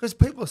say because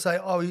people say,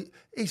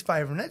 he's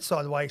favouring that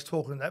side, the way he's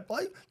talking to that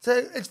bloke.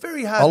 So it's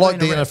very hard. I like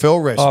the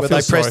NFL refs where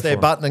they press their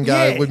button and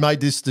go, we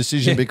made this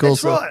decision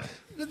because... That's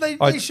right.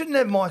 They shouldn't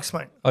have mics,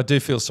 mate. I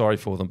do feel sorry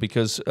for them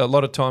because a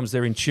lot of times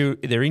their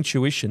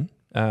intuition,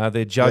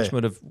 their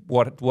judgment of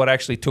what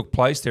actually took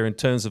place there in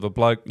terms of a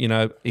bloke,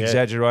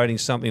 exaggerating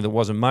something that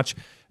wasn't much.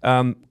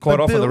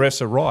 Quite often the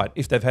refs are right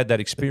if they've had that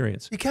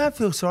experience. You can't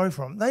feel sorry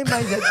for them. They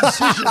made that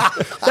decision.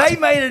 They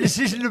made a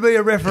decision to be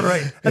a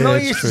referee. And I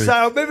used to say,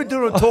 I remember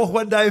doing a talk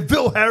one day with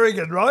Bill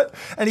Harrigan, right?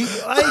 And any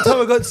time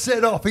I got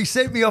set off, he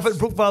sent me off at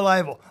Brookvale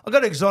Oval. I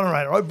got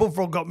exonerated, right?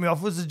 Bullfrog got me off.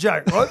 It was a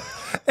joke, right?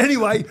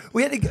 Anyway,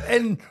 we had to,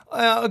 and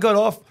I got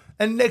off,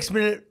 and next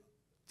minute,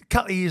 a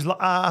couple of years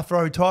after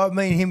I retired,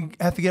 me and him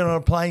have to get on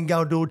a plane,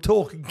 go and do a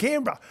talk in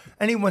Canberra.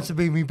 And he wants to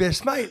be my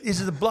best mate. This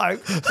is the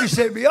bloke who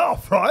sent me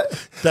off, right?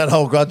 That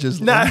whole grudges.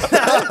 No.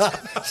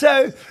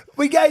 So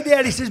we go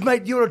down. He says,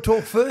 mate, do you want to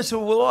talk first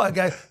or will I? I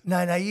go,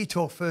 no, you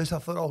talk first. I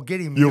thought, I'll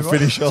get him. You'll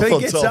finish off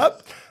on top.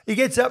 So he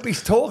gets up, he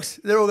talks.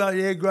 They're all going,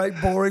 yeah, great,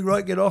 boring,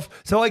 right, get off.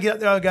 So I get up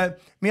there and I go,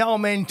 my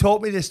old man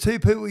taught me there's two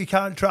people you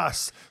can't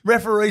trust,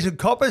 referees and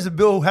coppers, and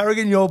Bill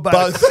Harrigan, you're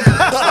both. And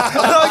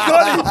I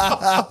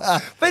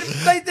got him. But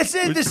it's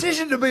their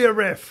decision to be a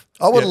ref.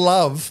 I would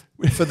love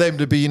for them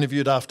to be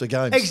interviewed after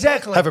games.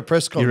 Exactly. Have a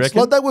press conference.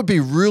 reckon? That would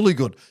be really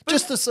good.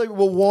 Just to see,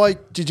 why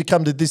did you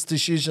come to this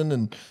decision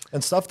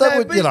and stuff? That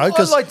would,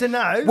 because I'd like to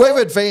know. We've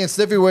advanced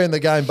everywhere in the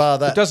game bar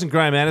that. But doesn't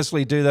Graham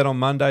Annesley do that on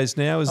Mondays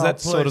now? Is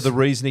that sort of the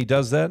reason he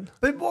does that?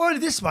 But why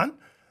this one?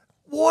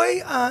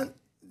 Why aren't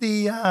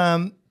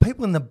the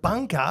people in the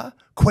bunker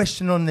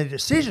questioning on their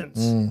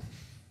decisions?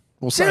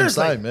 Well,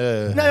 Seriously. same,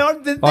 yeah.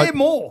 No, they're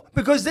more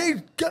because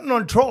they're getting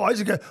on tries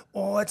and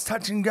go, it's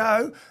touch and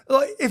go.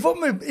 Like if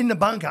I'm in the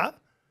bunker,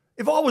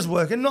 if I was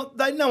working, no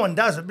one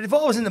does it, but if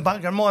I was in the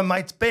bunker and my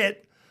mates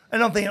bet,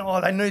 and I'm thinking,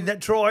 they need that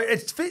try,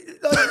 it's fit.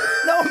 Like,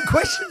 no one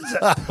questions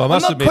it.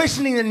 I'm not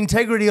questioning the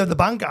integrity of the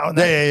bunker.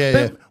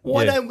 But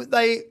why don't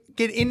they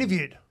get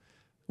interviewed?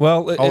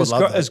 Well,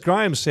 as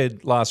Graham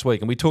said last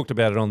week, and we talked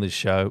about it on this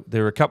show,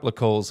 there were a couple of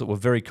calls that were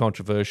very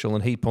controversial,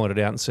 and he pointed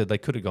out and said they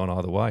could have gone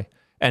either way.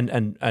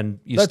 And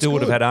you still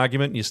would have had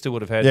argument, and you still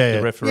would have had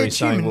the referee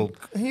saying,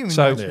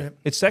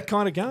 it's that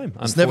kind of game.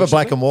 It's never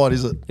black and white,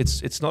 is it?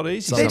 It's not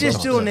easy. They're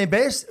just doing their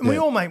best, and we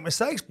all make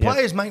mistakes.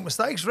 Players make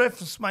mistakes,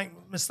 refs make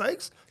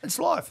mistakes. It's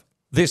life.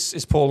 This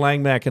is Paul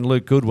Langmack and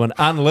Luke Goodwin,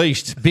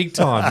 unleashed big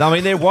time. I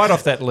mean, they're right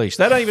off that leash.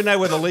 They don't even know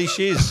where the leash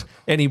is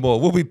anymore.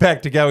 We'll be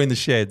back to go in the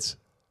sheds.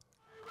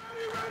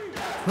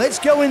 Let's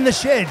go in the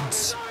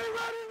sheds.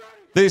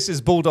 This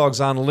is Bulldogs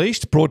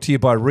Unleashed, brought to you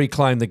by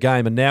Reclaim the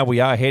Game, and now we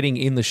are heading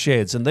in the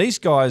sheds. And these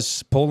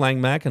guys, Paul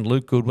Langmack and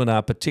Luke Goodwin,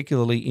 are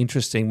particularly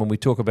interesting when we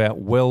talk about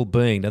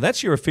well-being. Now,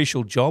 that's your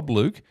official job,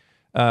 Luke,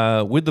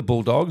 with the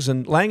Bulldogs.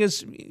 And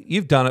Langers,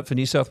 you've done it for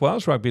New South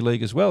Wales Rugby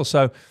League as well.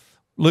 So,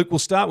 Luke, we'll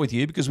start with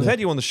you because we've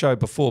had you on the show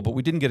before, but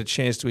we didn't get a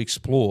chance to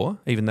explore,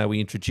 even though we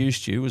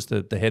introduced you as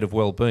the head of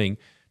well-being,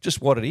 just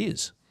what it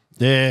is.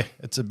 Yeah,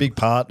 it's a big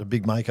part, a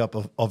big makeup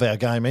of our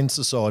game and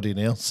society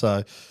now.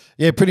 So,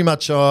 yeah, pretty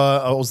much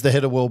I was the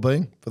head of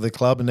wellbeing for the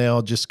club, and now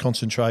I just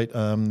concentrate the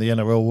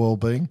NRL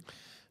wellbeing.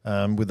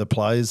 with the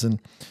players. And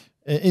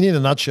in a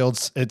nutshell,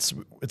 it's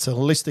a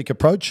holistic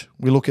approach.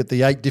 We look at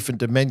the 8 different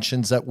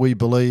dimensions that we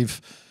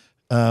believe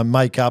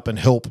make up and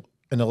help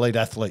an elite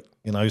athlete.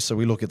 So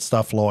we look at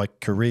stuff like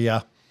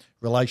career,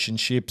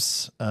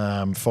 relationships,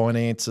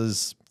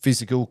 finances,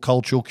 physical,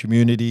 cultural,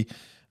 community,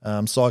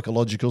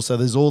 psychological. So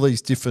there's all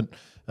these different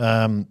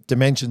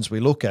dimensions we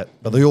look at,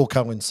 but they all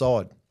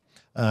coincide.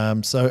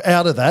 So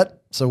out of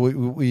that,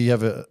 we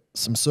have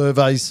some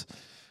surveys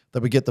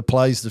that we get the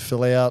players to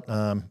fill out,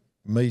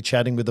 me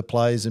chatting with the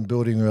players and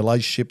building a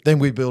relationship. Then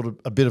we build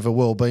a bit of a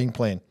wellbeing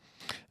plan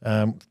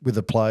with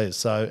the players.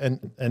 So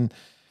and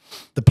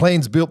the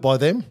plan's built by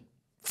them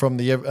from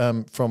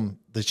the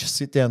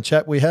sit-down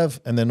chat we have,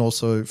 and then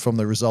also from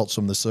the results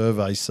from the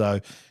survey. So,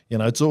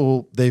 it's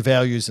all their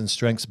values and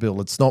strengths built.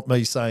 It's not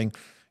me saying,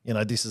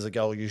 this is a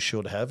goal you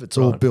should have. It's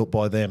all built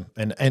by them.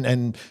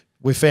 And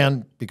we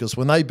found, because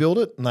when they build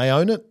it and they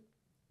own it,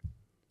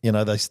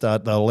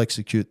 they'll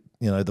execute,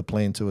 the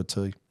plan to a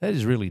T. That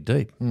is really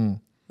deep.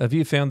 Have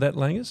you found that,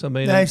 Langers? I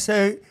mean, no,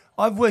 so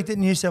I've worked at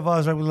New South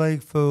Wales Rugby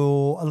League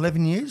for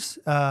 11 years,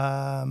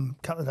 a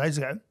couple of days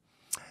ago.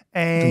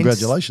 And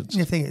congratulations.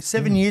 The thing is,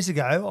 7 years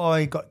ago,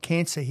 I got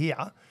cancer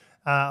here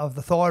of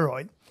the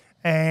thyroid.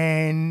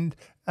 And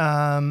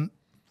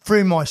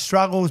through my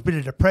struggles, a bit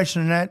of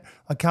depression and that,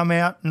 I come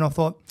out and I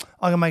thought,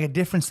 I can make a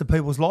difference to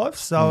people's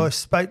lives. So I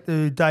spoke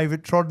to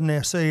David Trodden,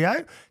 our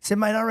CEO, said,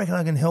 mate, I reckon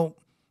I can help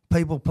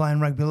people playing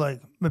rugby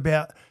league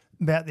about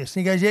this.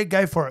 And he goes, yeah,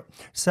 go for it.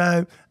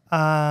 So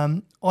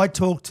I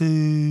talked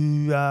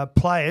to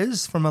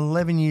players from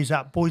 11 years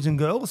up, boys and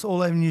girls,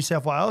 all over New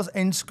South Wales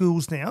and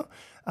schools now.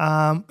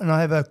 And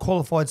I have a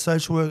qualified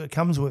social worker that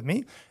comes with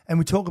me, and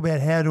we talk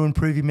about how to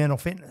improve your mental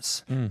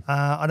fitness.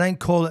 I don't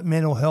call it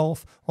mental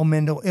health or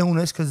mental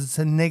illness because it's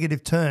a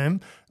negative term.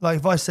 Like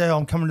if I say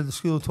I'm coming to the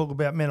school to talk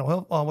about mental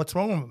health, what's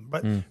wrong with them?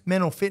 But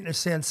mental fitness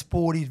sounds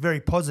sporty, very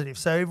positive.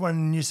 So everyone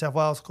in New South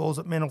Wales calls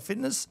it mental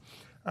fitness.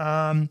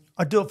 I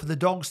do it for the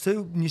dogs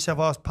too. New South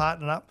Wales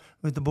partnered up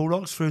with the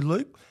Bulldogs through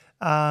Luke.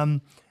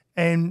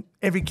 And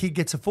every kid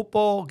gets a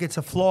football, gets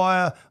a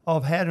flyer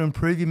of how to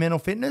improve your mental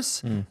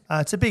fitness.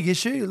 It's a big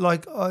issue.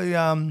 Like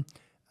I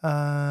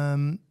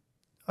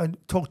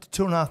talked to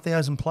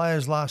 2,500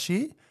 players last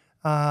year,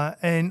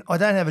 and I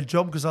don't have a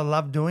job because I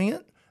love doing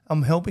it.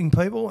 I'm helping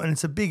people, and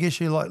it's a big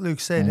issue, like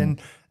Luke said.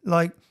 And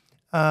like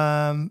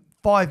 5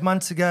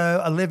 months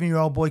ago,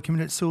 11-year-old boy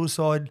committed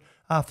suicide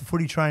after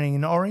footy training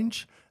in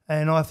Orange,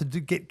 and I have to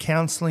get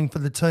counselling for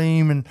the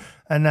team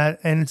and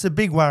that, and it's a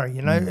big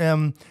worry,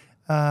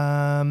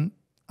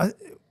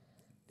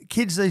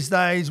 kids these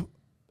days,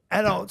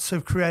 adults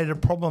have created a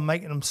problem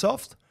making them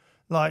soft.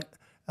 Like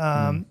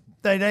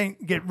they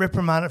don't get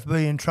reprimanded for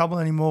being in trouble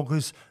anymore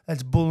because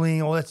that's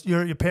bullying or that's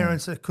your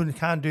parents that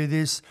can't do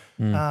this.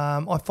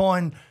 I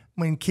find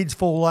when kids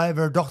fall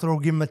over, a doctor will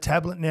give them a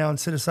tablet now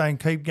instead of saying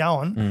keep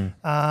going.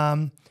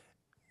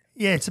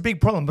 Yeah, it's a big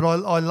problem, but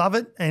I love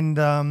it, and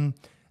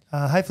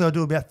hopefully I'll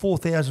do about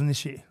 4,000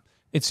 this year.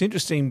 It's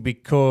interesting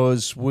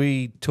because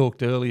we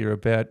talked earlier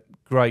about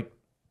great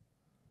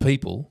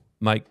people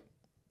make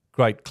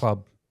great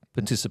club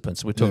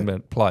participants. We're talking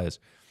about players.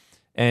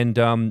 And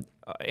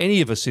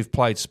any of us who've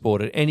played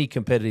sport at any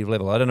competitive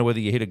level, I don't know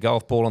whether you hit a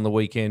golf ball on the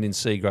weekend in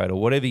C grade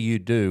or whatever you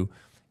do,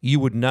 you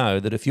would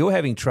know that if you're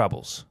having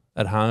troubles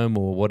at home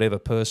or whatever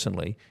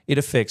personally, it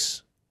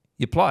affects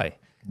your play.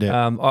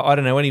 Yeah. I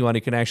don't know anyone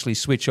who can actually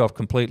switch off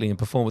completely and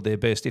perform at their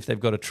best if they've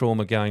got a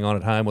trauma going on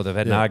at home or they've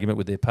had an argument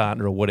with their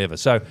partner or whatever.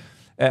 So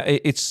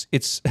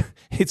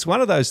it's one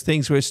of those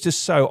things where it's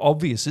just so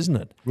obvious, isn't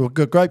it? Well,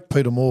 great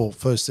Peter Moore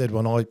first said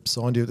when I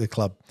signed you at the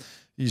club,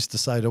 he used to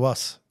say to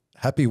us,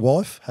 happy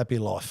wife, happy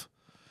life.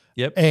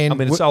 Yep. And I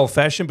mean, it's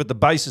old-fashioned, but the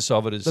basis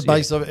of it is... The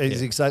base of it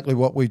is exactly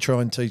what we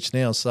try and teach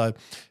now. So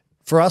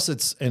for us,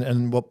 it's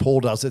and what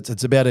Paul does,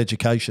 it's about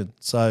education.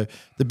 So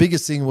the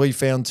biggest thing we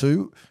found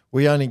too,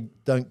 we only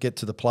don't get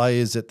to the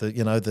players at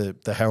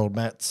the Harold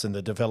Matts and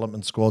the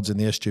development squads in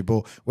the SG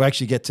Ball. We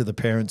actually get to the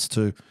parents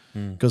too,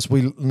 because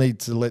we need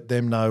to let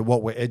them know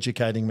what we're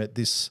educating them at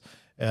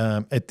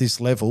this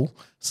level,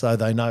 so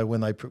they know when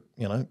they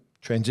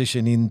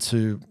transition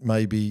into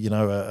maybe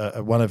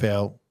one of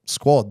our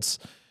squads,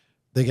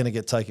 they're going to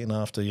get taken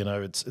after.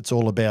 It's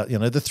all about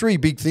the three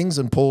big things,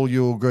 and Paul,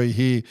 you'll agree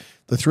here.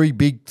 The three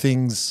big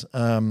things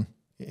in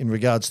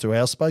regards to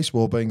our space,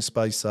 wellbeing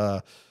space,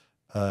 are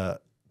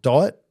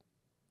diet.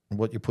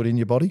 What you put in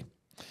your body.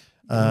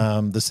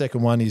 The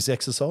second one is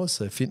exercise,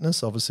 so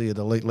fitness, obviously at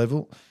elite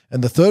level.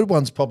 And the third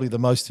one's probably the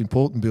most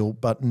important, Bill,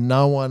 but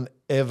no one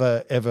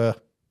ever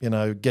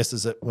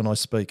guesses it when I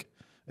speak.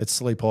 It's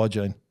sleep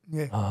hygiene.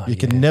 Yeah. You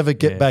can never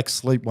get back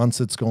sleep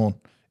once it's gone.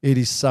 It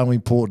is so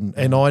important.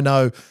 And I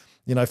know,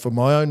 for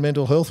my own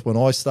mental health, when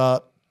I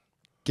start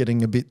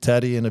getting a bit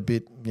tatty and a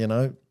bit,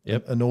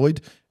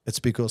 annoyed, it's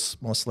because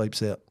my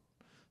sleep's out.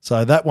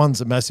 So that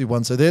one's a massive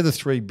one. So they're the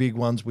three big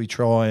ones we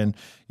try and,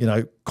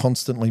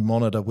 constantly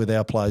monitor with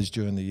our players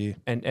during the year.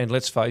 And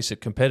let's face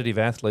it, competitive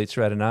athletes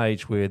are at an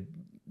age where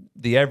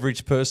the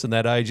average person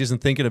that age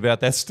isn't thinking about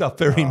that stuff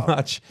very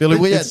much. Billy,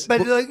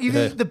 but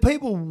the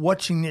people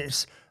watching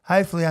this,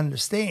 hopefully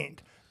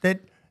understand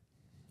that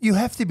you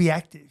have to be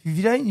active. If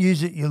you don't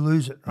use it, you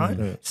lose it, right?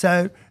 Mm-hmm.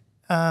 So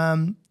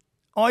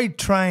I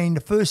train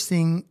the first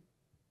thing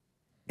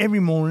every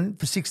morning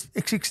for six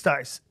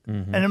days.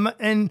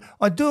 And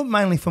I do it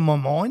mainly for my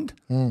mind,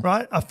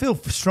 right? I feel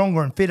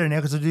stronger and fitter now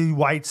because I do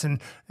weights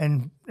and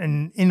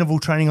interval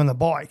training on the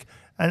bike.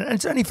 And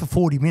it's only for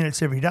 40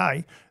 minutes every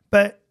day.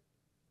 But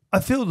I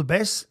feel the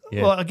best.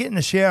 Yeah. Well, I get in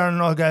the shower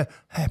and I go,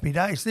 happy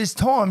days. There's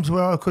times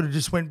where I could have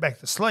just went back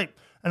to sleep,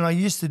 and I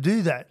used to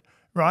do that,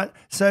 right?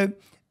 So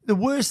the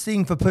worst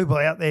thing for people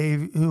out there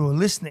who are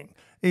listening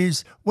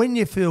is when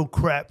you feel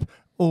crap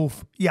or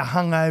you're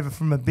hungover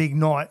from a big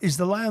night is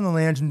to lay on the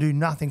lounge and do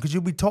nothing because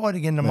you'll be tired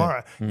again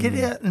tomorrow. Get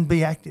out and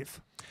be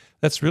active.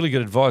 That's really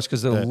good advice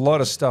because there's a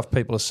lot of stuff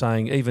people are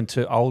saying, even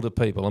to older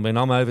people. I mean,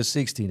 I'm over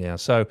 60 now,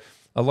 so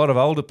a lot of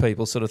older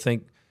people sort of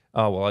think,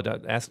 oh, well, I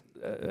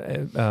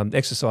don't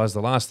exercise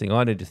the last thing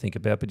I need to think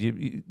about. But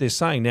they're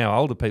saying now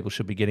older people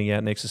should be getting out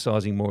and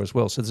exercising more as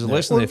well. So there's a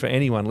lesson there for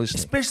anyone listening.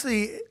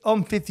 Especially,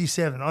 I'm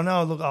 57. I know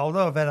I look older.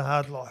 I've had a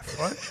hard life,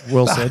 right?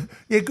 Well said.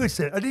 Yeah, good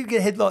said. I didn't get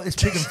a head like this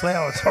chicken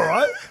flowers, all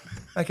right?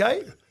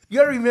 Okay? You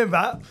got to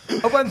remember,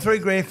 I won 3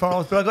 grand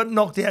finals, but I got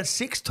knocked out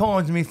 6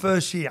 times in my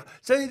first year.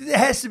 So there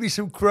has to be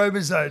some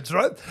chromosomes,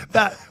 right?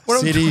 But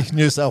City,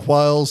 New South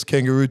Wales,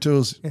 Kangaroo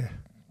Tours.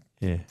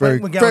 Yeah. Very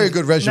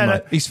good resume.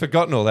 No. He's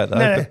forgotten all that, though.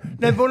 No,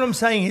 but what I'm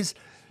saying is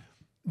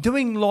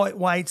doing light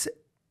weights,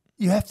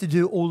 you have to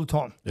do all the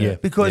time. Yeah.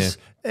 Because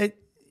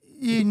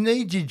you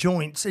need your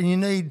joints and you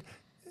need,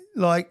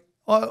 like,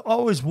 I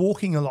was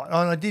walking a lot. And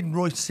I did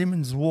Royce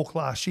Simmons' walk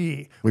last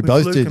year. We with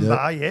both Luke did, and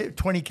yeah. Bar,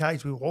 20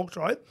 Ks we walked,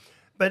 right?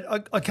 But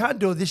I can't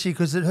do it this year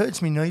because it hurts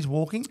my knees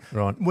walking.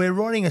 Right. Where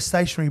riding a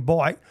stationary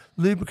bike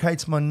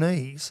lubricates my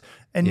knees.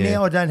 And Yeah.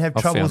 now I don't have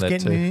I've found troubles that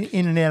getting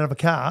in and out of a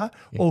car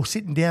or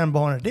sitting down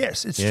behind a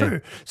desk. It's true.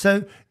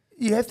 So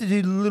you have to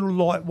do little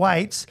light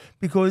weights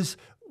because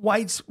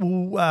weights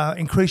will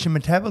increase your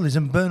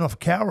metabolism, burn off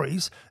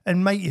calories,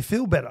 and make you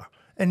feel better.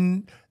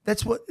 And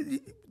that's what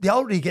the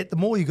older you get, the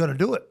more you got to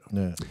do it.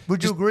 Yeah.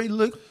 Would you agree,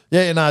 Luke?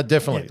 Yeah, no,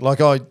 definitely. Like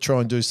I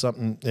try and do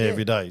something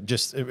every day.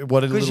 Just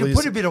what it Because literally you is.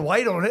 put a bit of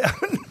weight on it.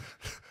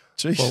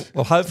 Jeez.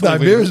 Well, hopefully no,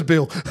 mirrors,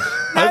 Bill.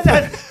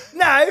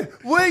 No.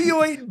 Were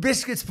you eating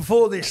biscuits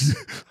before this?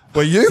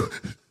 Were you?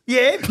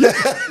 Yeah.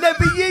 No,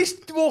 but you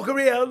used to walk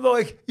around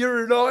like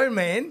you're an Iron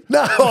Man.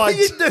 No, I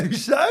You do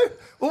so.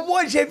 Well,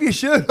 why'd you have your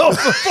shirt off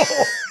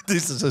before?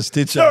 This is a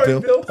stitch up, Sorry,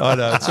 Bill. Bill. I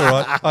know, it's all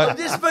right. I'm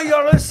just being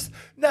honest.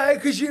 No,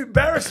 because you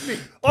embarrassed me.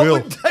 I Bill.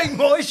 wouldn't take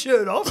my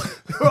shirt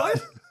off, right?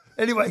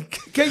 Anyway,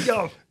 keep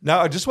going. No,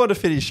 I just want to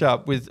finish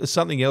up with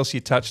something else you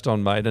touched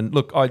on, mate. And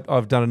look,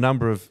 I've done a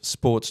number of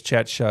sports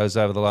chat shows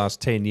over the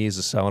last 10 years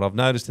or so, and I've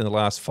noticed in the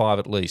last 5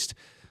 at least,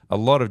 a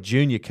lot of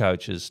junior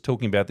coaches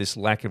talking about this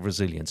lack of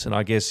resilience. And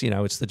I guess,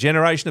 it's the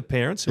generation of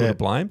parents who are to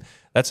blame.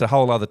 That's a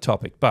whole other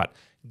topic. But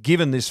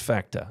given this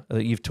factor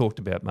that you've talked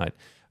about, mate,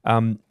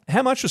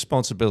 how much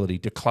responsibility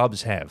do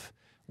clubs have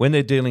when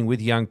they're dealing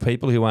with young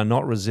people who are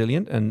not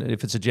resilient? And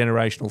if it's a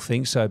generational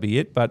thing, so be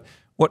it. But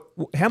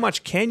how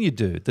much can you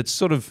do that's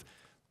sort of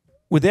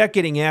without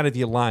getting out of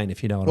your lane,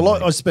 if you know what I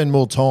mean? I spend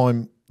more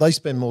time. They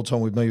spend more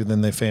time with me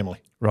than their family.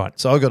 Right.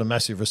 So I've got a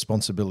massive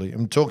responsibility.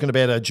 I'm talking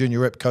about our junior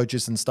rep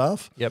coaches and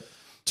staff. Yep.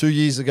 2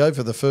 years ago,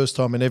 for the first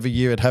time, and every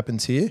year it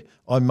happens here,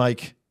 I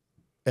make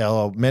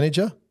our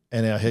manager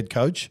and our head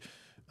coach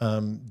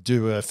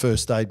do a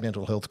first aid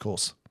mental health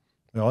course,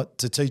 right,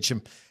 to teach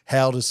them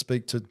how to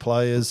speak to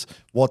players,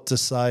 what to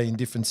say in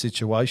different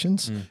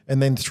situations.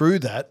 And then through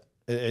that,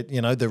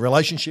 the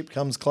relationship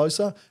comes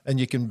closer and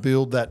you can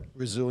build that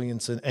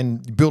resilience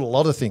and build a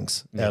lot of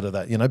things out of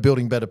that,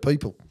 building better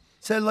people.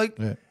 So,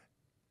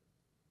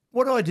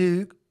 what I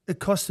do, it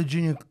costs the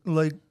junior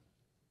league,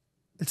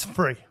 it's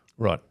free.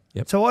 Right.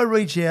 Yep. So I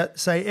reach out,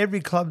 say every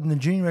club in the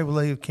junior rugby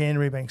league of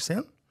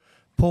Canterbury-Bankstown,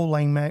 Paul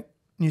Langmack,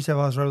 New South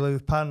Wales Rugby League,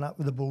 have partnered up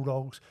with the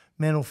Bulldogs,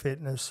 mental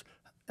fitness,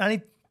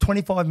 only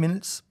 25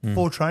 minutes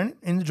for training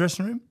in the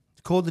dressing room.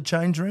 It's called the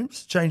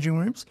changing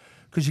rooms,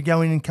 because you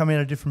go in and come out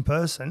a different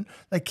person.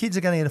 Like kids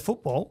are going to get a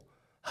football.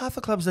 Half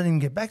the clubs don't even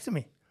get back to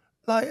me.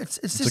 Like it's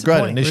a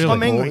great initiative.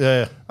 I'm angry.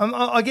 Yeah.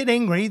 I get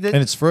angry that,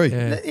 And it's free.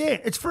 Yeah,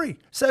 it's free.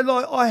 So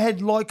like I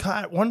had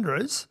Leichhardt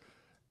Wanderers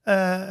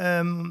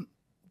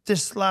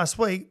just last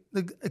week.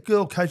 The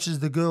girl coaches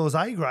the girls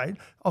A grade.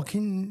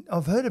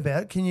 I've heard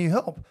about it. Can you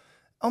help?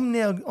 I'm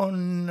now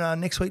on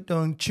next week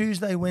doing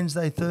Tuesday,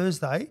 Wednesday,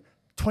 Thursday,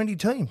 20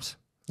 teams.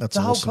 That's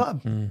the awesome. whole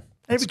club.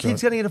 Every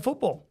kid's going to get a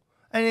football.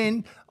 And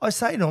then I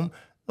say to them,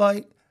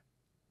 like,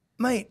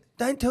 mate,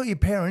 don't tell your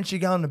parents you're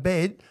going to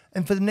bed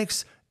and for the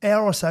next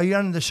hour or so you're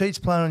under the sheets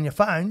playing on your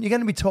phone. You're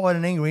going to be tired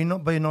and angry and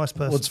not be a nice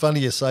person. Well, it's funny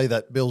you say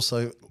that, Bill.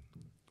 So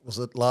was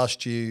it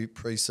last year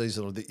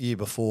pre-season or the year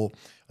before,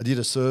 I did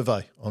a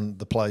survey on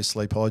the players'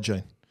 sleep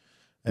hygiene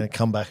and it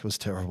come back, it was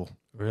terrible.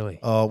 Really?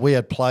 We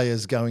had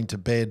players going to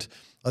bed.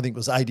 I think it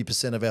was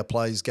 80% of our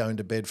players going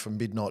to bed from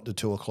midnight to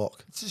 2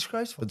 o'clock. It's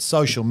disgraceful. It's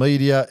social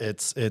media,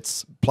 it's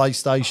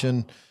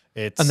PlayStation,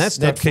 it's And that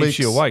stuff Netflix. keeps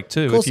you awake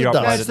too. Of course if you're it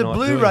up does. late It's at the night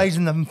doing it. Blu-rays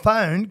in the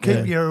phone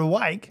keep you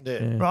awake,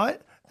 Yeah.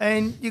 right?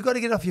 And you've got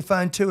to get off your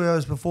phone 2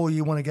 hours before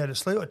you want to go to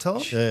sleep, I tell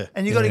them. Yeah.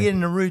 And you've got to get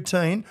in a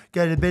routine,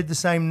 go to bed the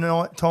same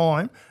night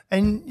time,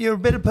 and you're a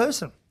better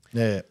person.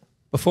 Yeah.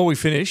 Before we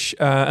finish,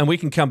 and we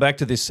can come back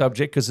to this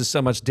subject because there's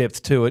so much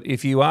depth to it,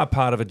 if you are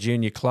part of a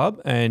junior club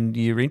and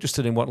you're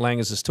interested in what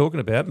Langers is talking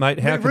about, mate,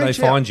 how can they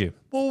find you?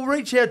 Well,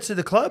 reach out to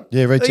the club.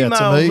 Yeah, reach out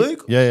to me.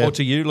 Luke. Yeah. Or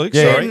to you, Luke,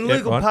 Yeah. sorry. And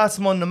Luke will pass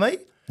them on to me.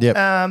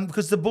 Yep.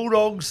 Because the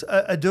Bulldogs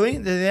are doing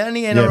it. They're the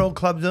only NRL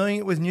club doing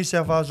it with New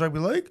South Wales Rugby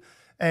League,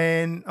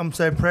 and I'm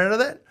so proud of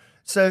that.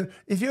 So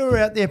if you're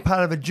out there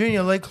part of a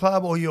junior league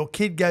club or your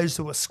kid goes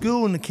to a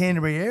school in the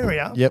Canterbury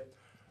area,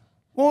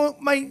 well,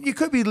 mate, you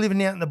could be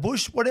living out in the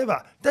bush,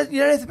 whatever. You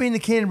don't have to be in the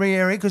Canterbury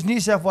area because New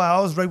South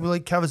Wales Rugby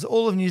League covers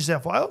all of New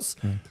South Wales.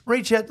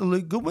 Reach out to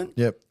Luke Goodwin.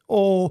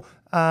 Or,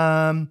 reach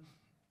out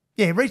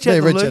to reach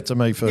Luke. out to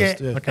me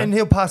first. Yeah. And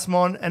he'll pass them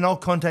on and I'll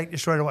contact you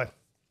straight away.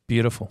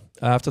 Beautiful.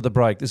 After the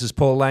break, this is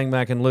Paul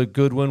Langmack and Luke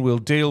Goodwin. We'll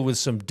deal with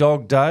some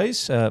dog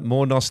days,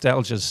 more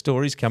nostalgia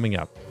stories coming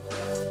up.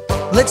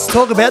 Let's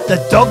talk about the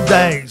dog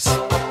days.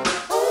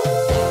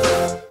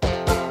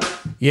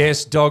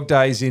 Yes, dog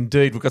days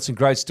indeed. We've got some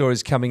great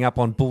stories coming up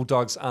on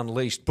Bulldogs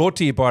Unleashed. Brought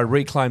to you by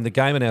Reclaim the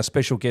Game, and our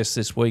special guests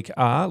this week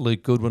are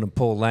Luke Goodwin and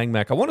Paul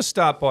Langmack. I want to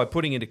start by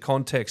putting into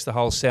context the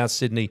whole South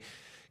Sydney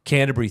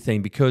Canterbury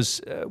thing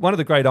because one of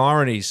the great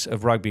ironies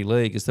of rugby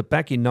league is that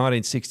back in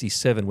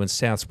 1967 when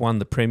Souths won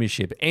the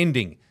premiership,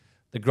 ending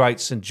the great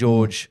St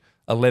George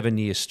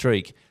 11-year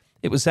streak,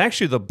 it was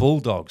actually the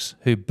Bulldogs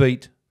who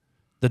beat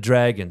the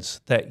Dragons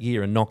that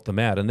year and knocked them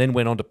out and then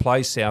went on to play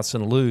Souths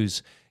and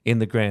lose in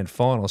the grand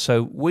final.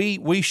 So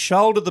we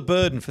shouldered the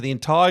burden for the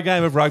entire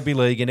game of rugby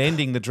league and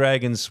ending the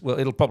Dragons. Well,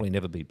 it'll probably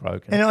never be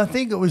broken. And I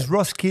think it was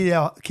Ross Kidd,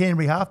 our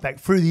Canterbury halfback,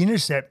 threw the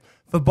intercept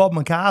for Bob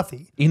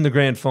McCarthy. In the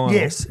grand final.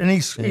 Yes, and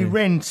he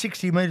ran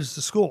 60 metres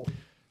to score.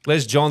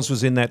 Les Johns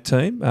was in that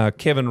team.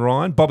 Kevin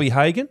Ryan. Bobby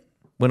Hagan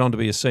went on to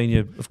be a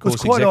senior, of course, It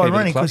was quite executive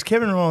ironic because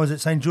Kevin Ryan was at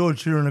St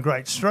George during a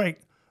great streak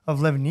of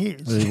 11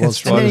 years. He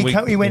was and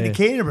then he went to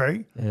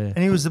Canterbury and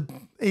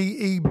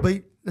he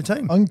beat the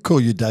team. I can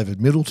call you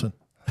David Middleton.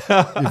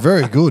 You're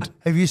very good.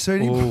 Have you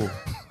seen him? Ooh,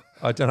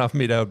 I don't know if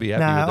Middo would be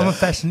happy with that. I'm a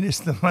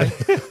fashionista,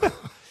 mate.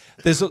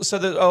 There's a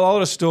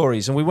lot of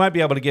stories, and we won't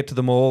be able to get to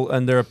them all,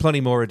 and there are plenty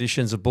more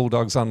editions of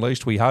Bulldogs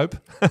Unleashed, we hope,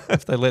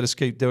 if they let us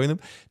keep doing them,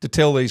 to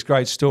tell these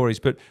great stories.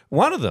 But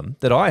one of them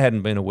that I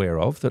hadn't been aware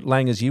of, that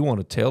Langers you want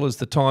to tell, is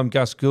the time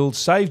Gus Gould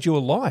saved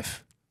your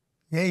life.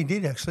 Yeah, he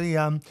did, actually.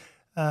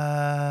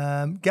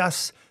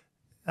 Gus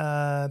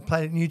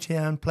played at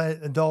Newtown, played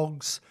at the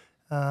Dogs.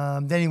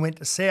 Then he went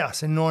to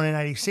South in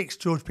 1986.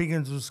 George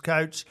Pickens was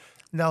coach.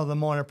 They were the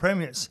minor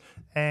premiers.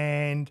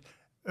 And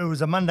it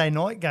was a Monday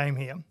night game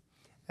here.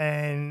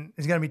 And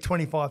there's going to be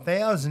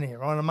 25,000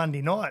 here on a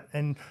Monday night.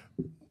 And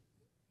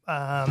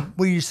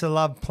we used to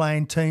love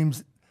playing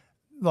teams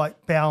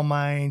like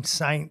Balmain,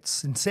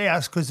 Saints and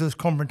South because there was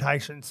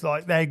confrontations.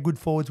 Like they had good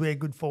forwards, we had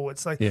good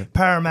forwards. Like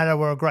Parramatta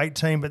were a great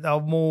team, but they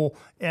were more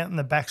out in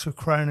the backs with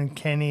Cronin,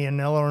 Kenny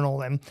and Ella and all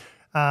them.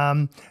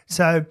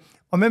 So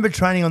I remember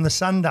training on the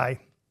Sunday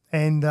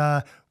and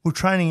we're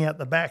training out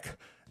the back.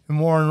 And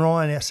Warren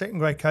Ryan, our second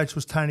grade coach,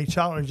 was Tony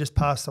Charlton, who just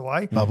passed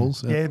away.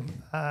 Bubbles,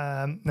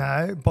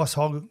 no, Boss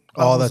Hogg.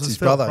 Oh, that's his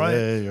brother. Right?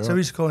 Yeah, you're so right. we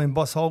used to call him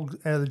Boss Hogg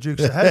out of the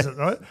Dukes of Hazzard,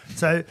 right?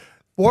 So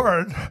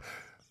Warren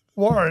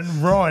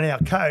Ryan, our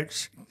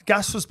coach,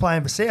 Gus was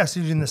playing for South.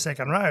 He was in the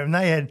second row, and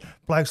they had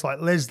blokes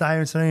like Les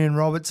Davidson, Ian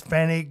Roberts,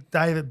 Fannick,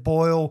 David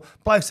Boyle,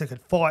 blokes that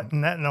could fight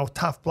and that, and they were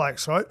tough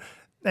blokes, right?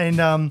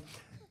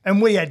 And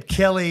we had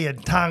Kelly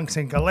and Tunks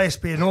and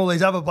Gillespie and all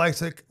these other blokes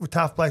that were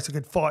tough blokes that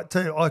could fight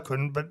too. I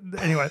couldn't, but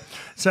anyway.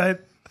 So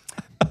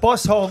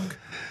Boss Hogg,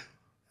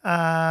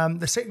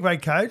 the second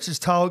grade coach, is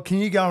told, can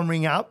you go and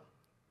ring up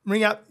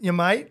your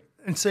mate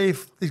and see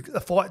if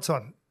the fight's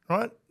on,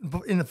 right,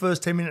 in the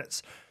first 10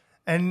 minutes.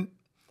 And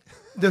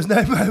there was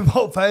no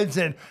mobile phones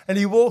then. And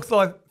he walked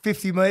like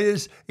 50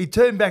 metres. He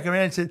turned back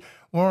around and said,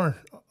 Warren,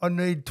 I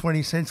need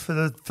 20 cents for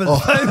the phone.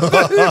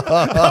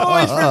 I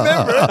always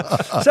remember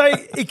it. So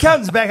he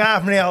comes back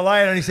half an hour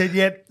later and he said,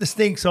 yep, the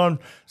stink's on.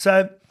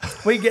 So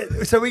we go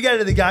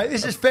to the game.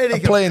 This is fair to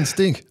playing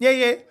stink.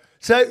 Yeah.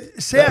 So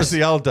South, that was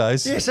the old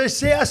days. Yeah, so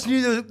South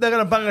knew they were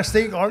going to bung a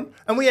stink on.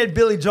 And we had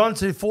Billy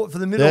Johnson who fought for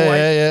the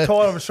middleweight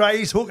title of Australia.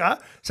 He's hooker.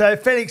 So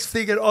Phoenix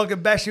figured I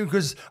could bash him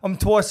because I'm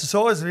twice the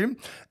size of him.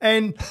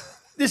 And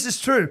this is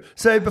true.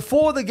 So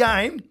before the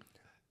game,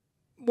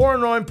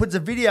 Warren Ryan puts a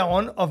video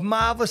on of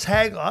Marvelous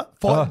Hagler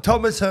fighting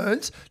Thomas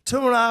Hearns,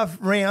 2.5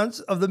 rounds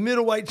of the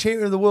middleweight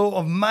champion of the world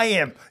of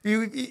mayhem.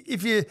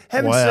 If you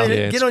haven't seen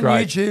it, get on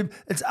YouTube.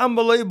 It's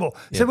unbelievable.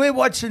 Yeah. So we're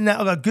watching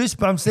that. I've got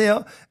goosebumps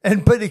now.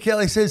 And Peter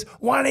Kelly says,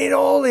 1 in,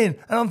 all in.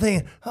 And I'm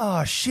thinking,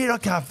 oh, shit, I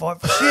can't fight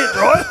for shit,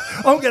 right?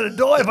 I'm going to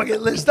die if I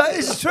get less day.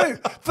 This is true.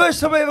 First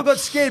time I ever got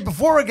scared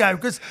before a game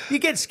because you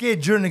get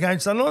scared during the game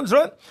sometimes,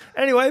 right?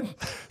 Anyway,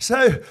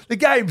 so the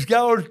game's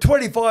going,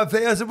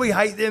 25,000. We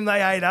hate them. They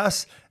hate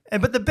us.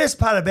 But the best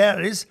part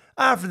about it is,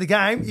 after the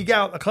game, you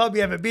go up the club,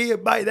 you have a beer,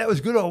 mate, that was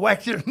good, I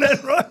whacked you and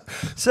that, right?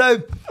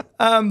 So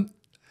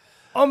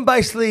I'm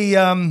basically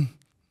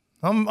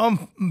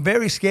I'm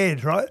very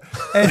scared, right?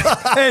 And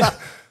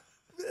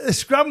the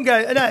scrum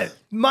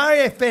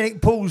Mario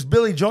Fennick pulls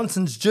Billy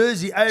Johnson's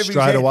jersey over his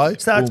head. Away.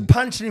 Starts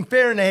punching him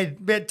fair in the head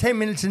about 10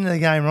 minutes into the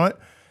game, right?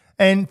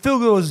 And Phil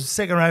Gould was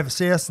second row for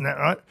South and that,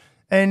 right?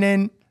 And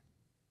then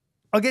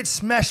I get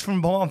smashed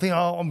from behind. I'm thinking,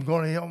 I'm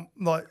going to,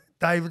 like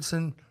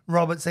Davidson,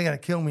 Roberts, they're going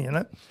to kill me, you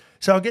know?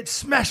 So I get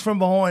smashed from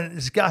behind. And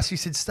it's Gus. He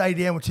said, "Stay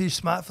down. We're too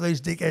smart for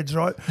these dickheads,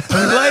 right?"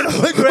 And he laid on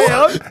the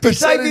ground. He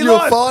saved your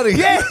life. Fighting.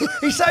 Yeah,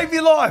 he saved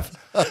your life.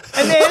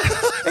 And then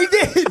he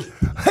did.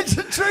 It's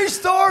a true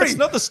story. It's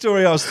not the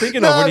story I was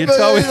thinking of when you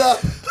told me.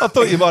 I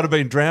thought you might have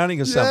been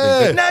drowning or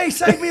something. Yeah. No, he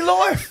saved me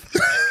life.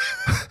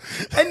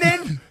 And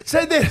then,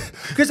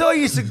 because I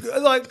used to,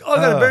 I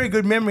got a very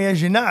good memory,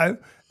 as you know,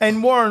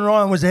 and Warren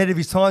Ryan was ahead of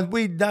his time.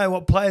 We'd know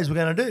what players were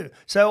going to do.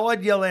 So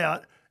I'd yell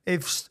out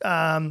if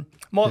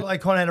Michael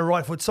O'Connor had a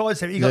right foot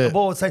sidestep, he got the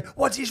ball and say,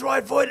 "What's his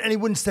right foot?" And he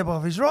wouldn't step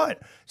off his right.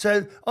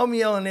 So I'm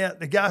yelling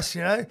out to Gus,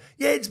 you know,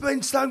 "Yeah, it's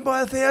been stung by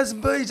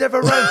 1,000 bees ever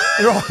run,"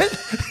 right?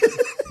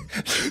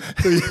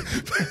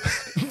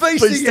 Bee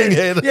sting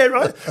head. Yeah,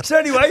 right. So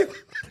anyway,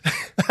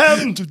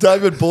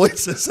 David Boyd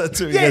says that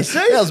to me. Yeah,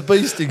 see? How's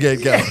bee sting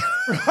head going?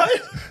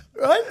 Right.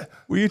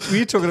 Were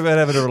you talking about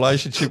having a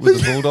relationship with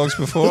the Bulldogs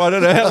before? I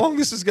don't know how long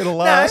this is going to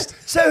last. No,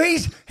 so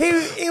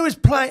he was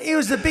playing. He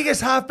was the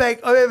biggest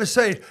halfback I've ever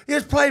seen. He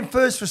was playing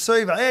first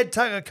receiver. He had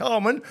Tucker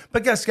Coleman,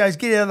 but Gus goes,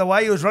 "Get out of the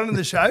way." He was running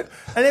the show,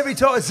 and every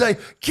time I'd say,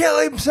 "Kill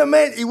him,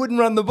 cement," he wouldn't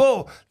run the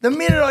ball. The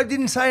minute I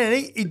didn't say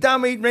anything, he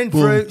dummied, ran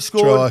through,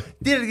 scored,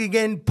 did it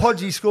again.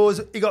 Podgy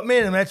scores. He got man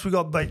of the match. We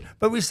got beat,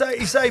 but he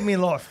saved me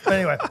life. But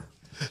anyway,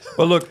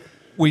 well, look,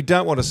 we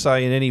don't want to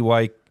say in any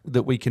way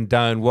that we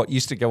condone what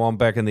used to go on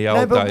back in the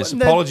old days.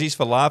 Apologies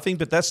for laughing,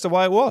 but that's the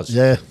way it was.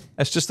 Yeah.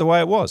 That's just the way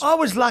it was. I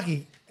was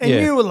lucky, and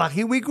you were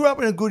lucky. We grew up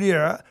in a good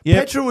era.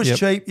 Petrol was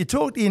cheap. You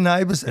talked to your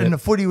neighbours, and the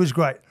footy was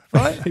great,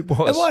 right? It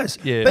was. It was.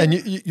 Yeah. But And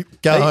you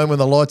go home when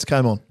the lights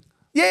came on.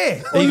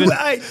 yeah.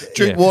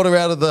 Drink water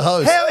out of the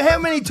hose. How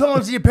many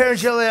times did your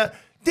parents yell out,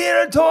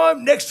 "Dinner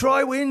time, next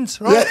try wins,"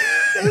 right?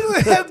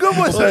 How good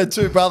was I it? had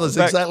two brothers,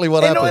 exactly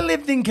what And I happened.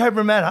 lived in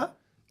Cabramatta,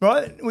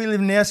 right? We lived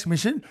in the House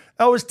Commission.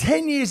 I was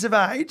 10 years of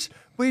age.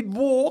 We'd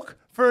walk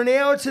for an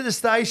hour to the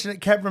station at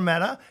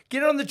Cabramatta,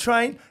 get on the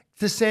train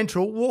to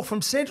Central, walk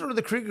from Central to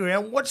the cricket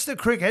ground, watch the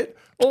cricket,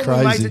 all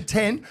my mates at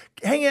 10,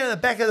 hang out at the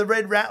back of the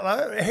Red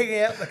Rattler,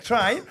 hang out the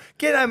train,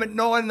 get home at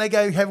 9 and they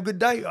go, "Have a good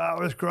day." Oh,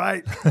 it was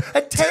great.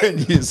 At 10. 10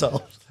 years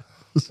old.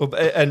 Well,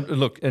 and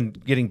look,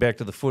 and getting back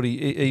to the footy,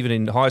 even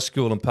in high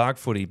school and park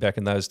footy back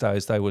in those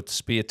days, they were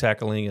spear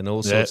tackling and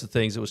all sorts of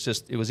things. It was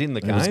in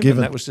the game, and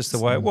that was just the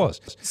way it was.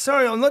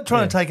 Sorry, I'm not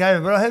trying to take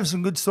over, but I have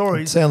some good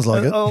stories. Sounds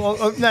like it.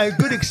 No,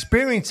 good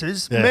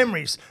experiences,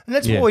 memories. And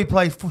that's why we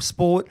play for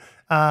sport.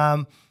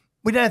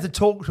 We don't have to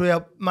talk to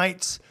our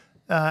mates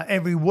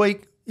every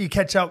week. You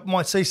catch up,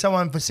 might see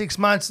someone for 6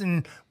 months,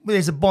 and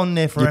there's a bond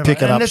there forever. pick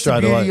it and up that's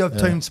straight the beauty away. of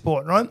team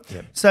sport, right?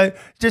 Yep. So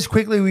just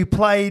quickly, we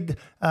played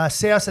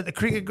South at the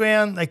cricket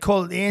ground. They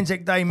call it the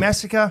Anzac Day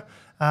Massacre.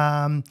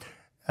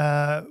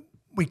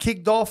 We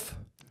kicked off.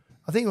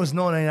 I think it was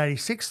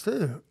 1986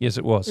 too. Yes,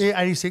 it was. Yeah,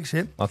 86,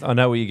 yeah. I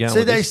know where you're going So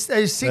with this.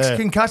 those 6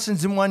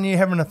 concussions in 1 year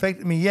haven't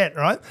affected me yet,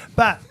 right?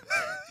 But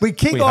we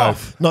kick We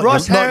off. hope.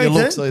 Not your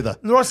looks either.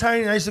 Ross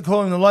Harrington, they used to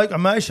call him the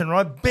locomotion,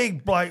 right?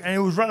 Big bloke, and he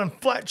was running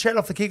flat chat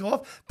off the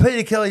kickoff.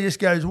 Peter Kelly just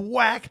goes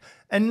whack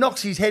and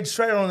knocks his head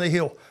straight on the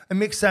hill.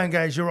 And Mick Stone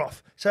goes, "You're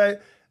off." So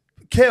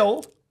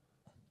Kel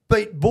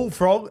beat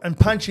Bullfrog and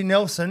Punchy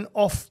Nelson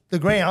off the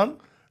ground.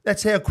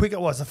 That's how quick it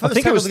was. The first I think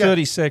it tackle was of the game.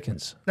 30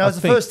 seconds. No, it was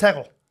the first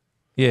tackle.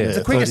 Yeah. It's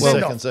the quickest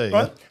send off, seconds,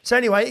 right? So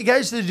anyway, he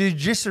goes to the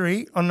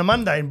judiciary on the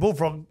Monday, and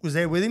Bullfrog was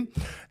there with him,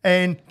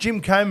 and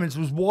Jim Comans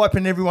was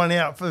wiping everyone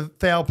out for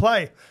foul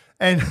play,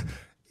 and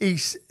he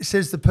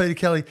says to Peter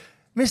Kelly,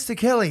 "Mr.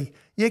 Kelly,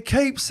 you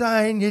keep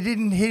saying you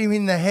didn't hit him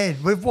in the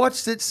head. We've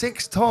watched it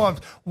 6 times.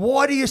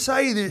 Why do you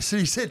say this?"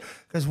 And he said,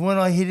 "Because when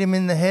I hit him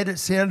in the head, it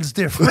sounds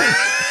different."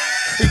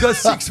 He got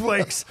 6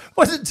 weeks.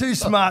 Wasn't too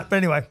smart, but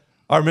anyway.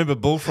 I remember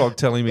Bullfrog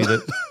telling me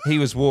that he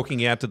was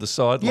walking out to the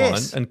sideline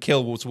and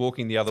Kel was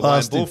walking the other way.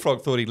 And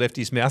Bullfrog thought he left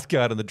his mouth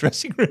guard in the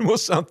dressing room or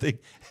something.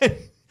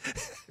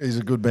 He's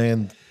a good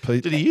man,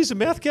 Pete. Did he use a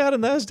mouth guard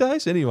in those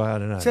days? Anyway, I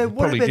don't know. So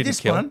what Probably about didn't, this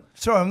Kel. one?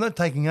 Sorry, I'm not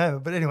taking over,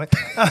 but anyway.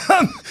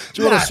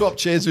 Do you want to swap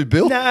chairs with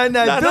Bill?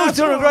 No, Bill's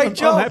doing a great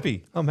job. I'm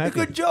happy. I'm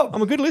happy. A good job.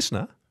 I'm a good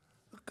listener.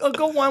 I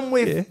got one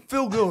with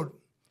Phil Gould.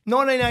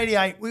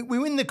 1988, we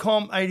win the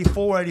comp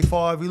 84,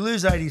 85. We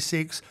lose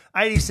 86.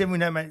 87, we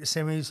don't make the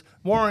semis.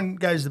 Warren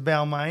goes to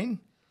Balmain.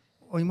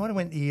 Or he might have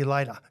went the year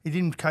later. He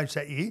didn't coach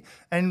that year.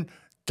 And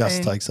Gus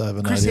takes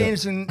over. Chris 88.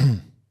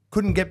 Anderson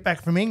couldn't get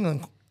back from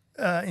England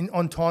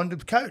on time to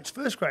coach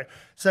first grade.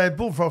 So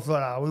Bullfrog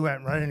thought, we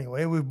won't run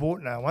anywhere. We've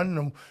bought no one.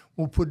 And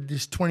we'll put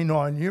this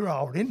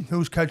 29-year-old in who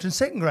was coaching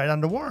second grade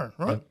under Warren,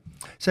 right? Yep.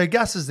 So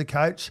Gus is the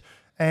coach,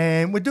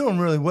 and we're doing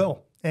really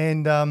well.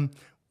 And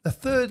the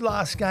third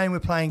last game, we're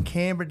playing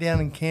Canberra down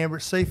in Canberra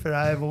at Seaford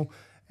Oval,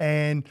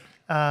 and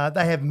they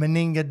have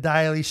Meninga,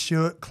 Daly,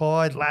 Stewart,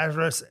 Clyde,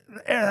 Lazarus,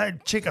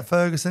 Chicka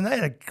Ferguson. They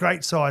had a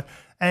great side.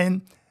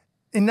 And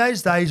in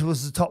those days, it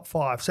was the top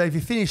 5. So if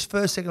you finished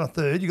first, second, or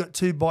third, you got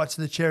 2 bites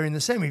of the cherry in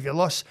the semi. If you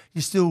lost,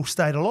 you still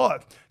stayed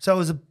alive. So it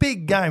was a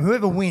big game.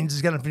 Whoever wins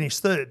is going to finish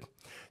third.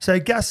 So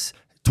Gus,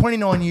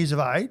 29 years of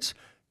age.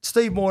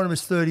 Steve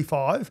Mortimer's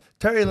 35.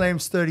 Terry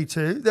Lamb's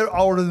 32. They're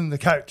older than the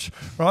coach,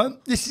 right?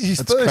 This is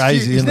his first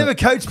year. He's never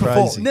coached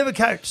before. Never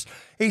coached.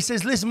 He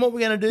says, listen, what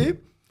we're going to do,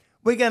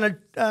 we're going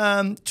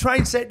to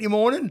train Saturday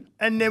morning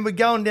and then we're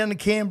going down to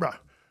Canberra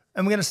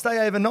and we're going to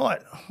stay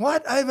overnight.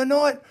 What?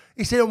 Overnight?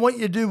 He said, I want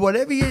you to do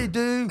whatever you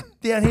do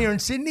down here in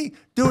Sydney,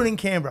 do it in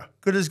Canberra.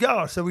 Good as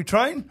gold. So we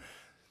train.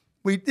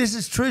 This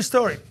is a true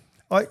story.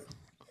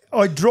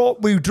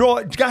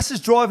 Gus is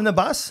driving the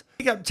bus,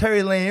 pick up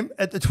Terry Lamb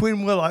at the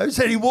Twin Willows,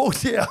 and he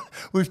walks out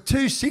with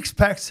 2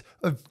 6-packs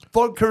of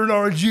vodka and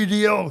orange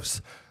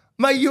UDLs.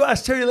 Mate, you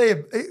ask Terry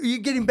Lamb, you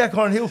get him back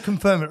on, he'll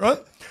confirm it, right?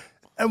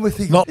 And we're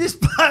thinking, this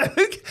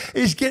bloke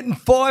is getting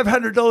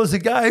 $500 a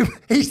game.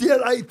 He's down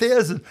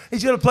 $8,000.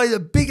 He's going to play the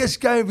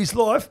biggest game of his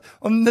life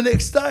on the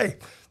next day.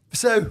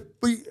 So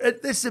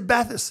this is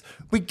Bathurst.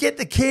 We get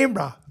to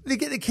Canberra.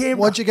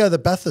 Why'd you go to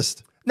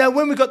Bathurst? Now,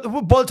 by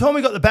the time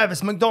we got to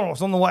Bathurst,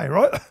 McDonald's on the way,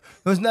 right? There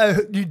was no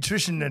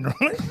nutrition then,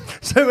 right?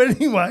 So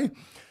anyway,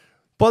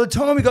 by the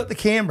time we got to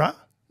Canberra,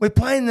 we're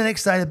playing the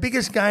next day, the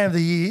biggest game of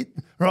the year,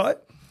 right?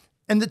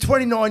 And the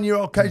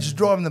 29-year-old coach is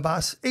driving the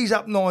bus. He's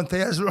up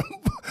 9,000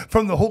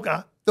 from the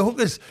hooker. The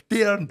hooker's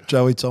down.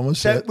 Joey Thomas.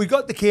 So we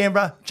got to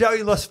Canberra.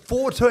 Joey lost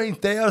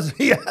 14,000.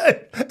 He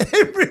owed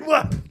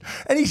everyone.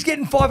 And he's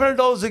getting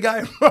 $500 a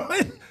game,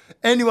 right?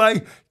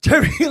 Anyway,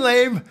 Terry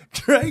Lamb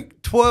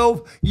drank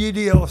 12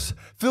 UDLs.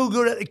 Phil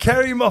Good had to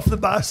carry him off the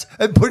bus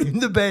and put him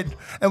to bed.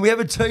 And we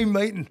have a team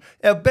meeting.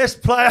 Our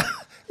best player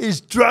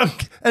is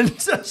drunk and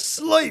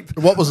asleep.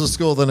 What was the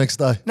score the next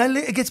day? No,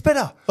 it gets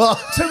better.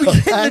 So we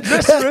get in the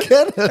dressing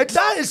room.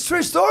 It's a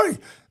true story.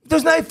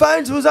 There's no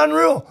phones. It was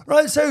unreal,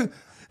 right? So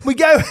we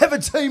go have a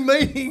team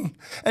meeting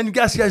and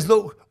Gus goes,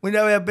 look, we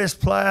know our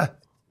best player.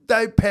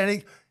 Don't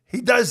panic. He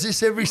does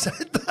this every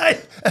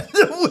Saturday at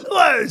the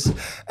Willows.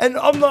 And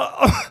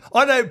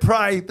I don't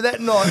pray, but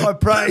that night I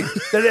prayed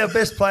that our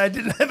best player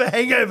didn't have a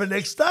hangover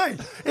next day.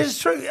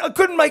 It's true. I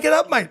couldn't make it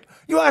up, mate.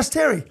 You ask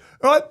Terry,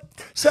 right?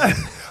 So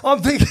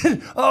I'm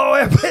thinking,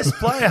 our best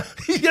player,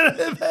 he's going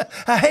to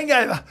have a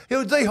hangover.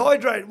 He'll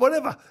dehydrate,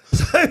 whatever.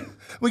 So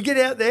we get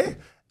out there,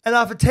 and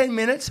after 10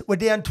 minutes, we're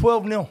down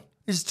 12-0.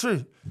 It's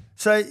true.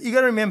 So you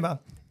got to remember,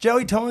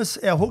 Joey Thomas,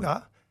 our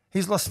hooker,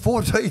 he's lost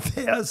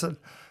 14,000.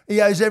 He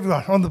owes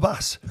everyone on the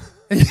bus.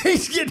 And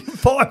he's getting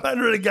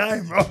 500 a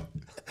game, right?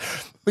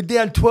 We're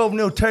down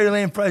 12-0. Terry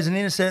Lamb throws an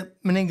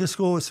intercept. Meninga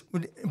scores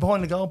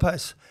behind the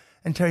goalpost.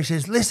 And Terry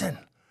says, listen,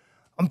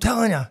 I'm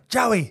telling you,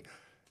 Joey,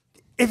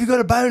 if you got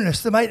a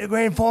bonus to make the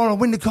grand final,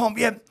 win the comp,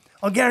 yep,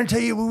 I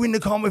guarantee you we'll win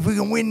the comp. If we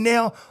can win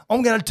now,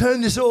 I'm going to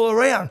turn this all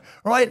around,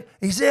 right?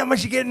 He said, how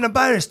much you get in a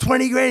bonus?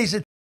 20 grand. He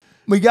said,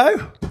 we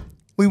go.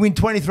 We win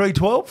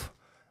 23-12.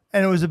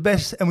 And it was the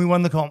best, and we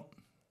won the comp.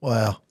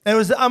 Wow. It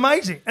was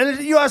amazing. And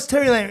you ask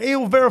Terry Lamb, he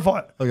will verify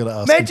it. I got to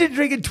ask Imagine him.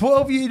 drinking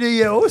 12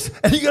 UDLs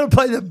and you're going to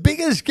play the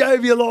biggest game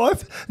of your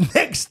life.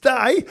 Next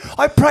day,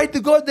 I prayed to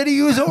God that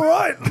he was all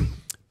right.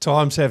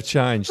 Times have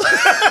changed.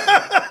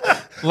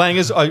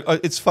 Langers,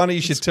 it's funny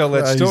you should tell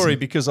that story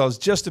because I was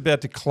just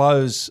about to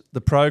close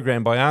the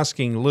program by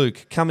asking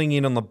Luke, coming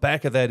in on the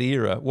back of that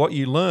era, what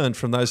you learned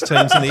from those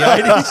teams in the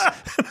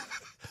 80s.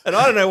 And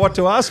I don't know what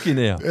to ask you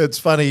now. It's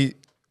funny.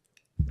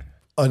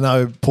 I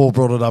know Paul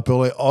brought it up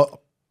earlier.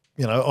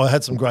 I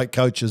had some great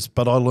coaches,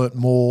 but I learnt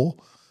more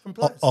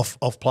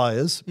off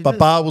players. But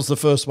Bar was the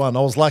first one.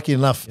 I was lucky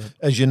enough,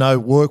 as you know,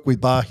 work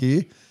with Bar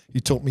here. He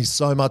taught me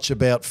so much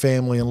about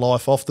family and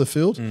life off the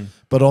field.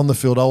 But on the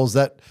field, I was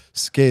that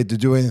scared to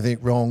do anything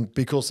wrong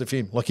because of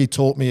him. Like he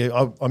taught me.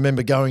 I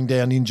remember going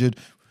down injured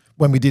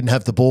when we didn't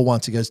have the ball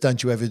once. He goes,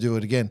 don't you ever do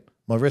it again.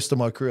 My rest of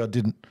my career, I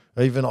didn't.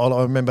 I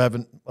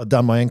remember I'd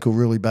done my ankle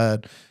really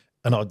bad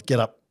and I'd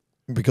get up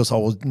because I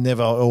was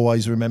never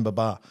always remember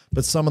Bar.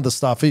 But some of the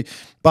stuff,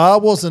 Bar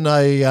wasn't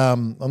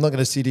I'm not going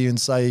to sit here and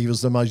say he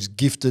was the most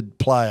gifted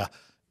player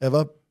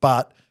ever,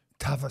 but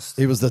toughest.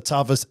 He was the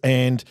toughest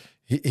and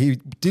he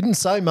didn't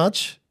say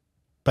much,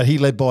 but he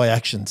led by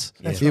actions.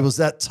 He was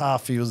that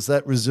tough. He was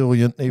that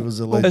resilient. He was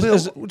a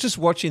legend. Just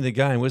watching the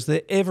game, was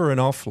there ever an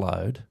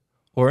offload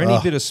or any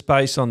bit of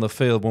space on the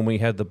field when we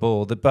had the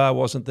ball that Bar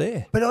wasn't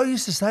there? But I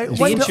used to say...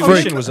 The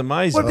intuition was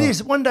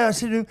amazing. One day I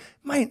said to him,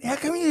 mate, how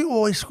come you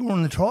always score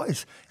on the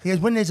tries? He goes,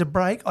 when there's a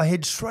break, I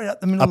head straight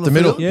up the middle of the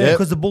field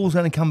because the ball's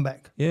going to come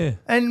back. Yeah.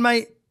 And,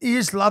 mate, he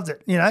just loved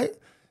it, you know.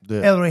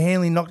 Yeah. Ellery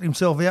Hanley knocked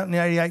himself out in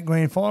the 88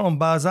 grand final on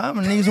Bar's arm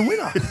and he was a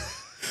winner.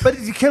 But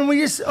I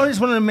just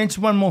wanted to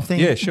mention one more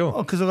thing. Yeah, sure.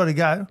 Because I've got to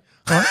go.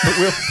 Right?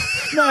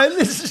 No,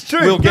 this is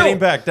true. We'll get him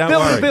back, don't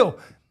worry. Bill,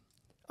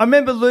 I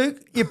remember, Luke,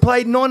 you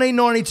played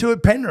 1992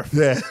 at Penrith.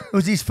 Yeah. It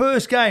was his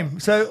first game.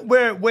 So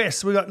we're at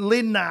West. We got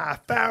Lindner,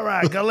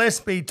 Farah,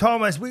 Gillespie,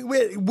 Thomas, we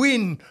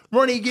Win,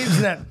 Ronnie Gibbs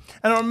and that.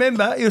 And I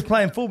remember he was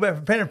playing fullback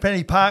for Penrith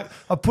Penny Park.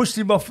 I pushed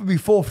him off for my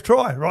 4th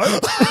try, right?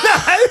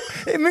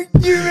 No,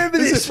 you remember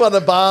this? Is this one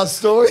of the bars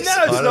stories? No,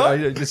 it's not.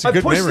 It's a I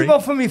good pushed memory. him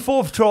off for my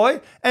 4th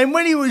try, and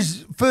when he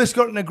was first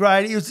got in the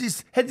grade, he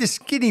was had this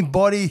skinny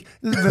body,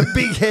 a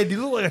big head. He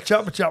looked like a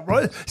chuppa,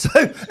 right? So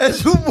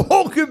as we're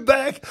walking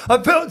back,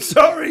 I felt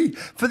sorry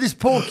for this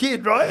poor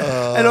kid, right?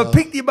 And I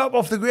picked him up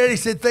off the ground. He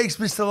said, "Thanks,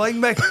 Mr.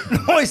 Langmack."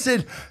 And I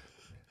said,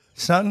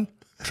 "Son,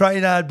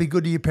 train hard, be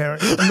good to your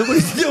parents." And look what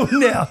he's doing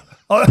now.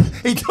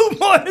 He took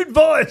my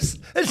advice.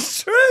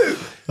 It's true.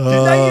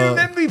 You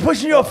remember me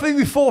pushing you off for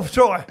my 4th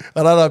try?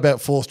 I don't know about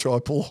 4th try,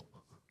 Paul.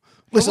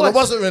 Listen, I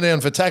wasn't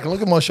renowned for tackle.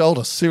 Look at my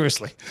shoulder.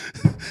 Seriously.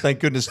 Thank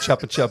goodness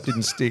Chuppa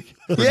didn't stick.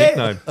 The Yeah.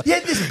 nickname. He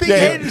had this big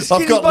head and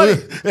skinny body.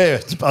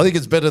 I think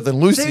it's better than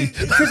Lucy.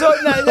 Because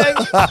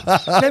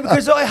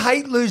because I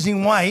hate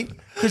losing weight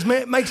because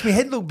it makes my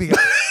head look bigger.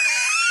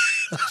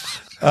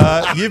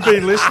 You've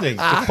been listening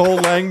to Paul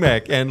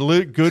Langmack and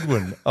Luke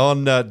Goodwin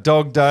on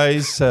Dog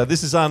Days.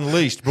 This is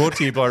Unleashed, brought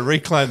to you by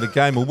Reclaim the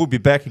Game, and we'll be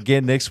back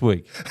again next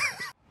week.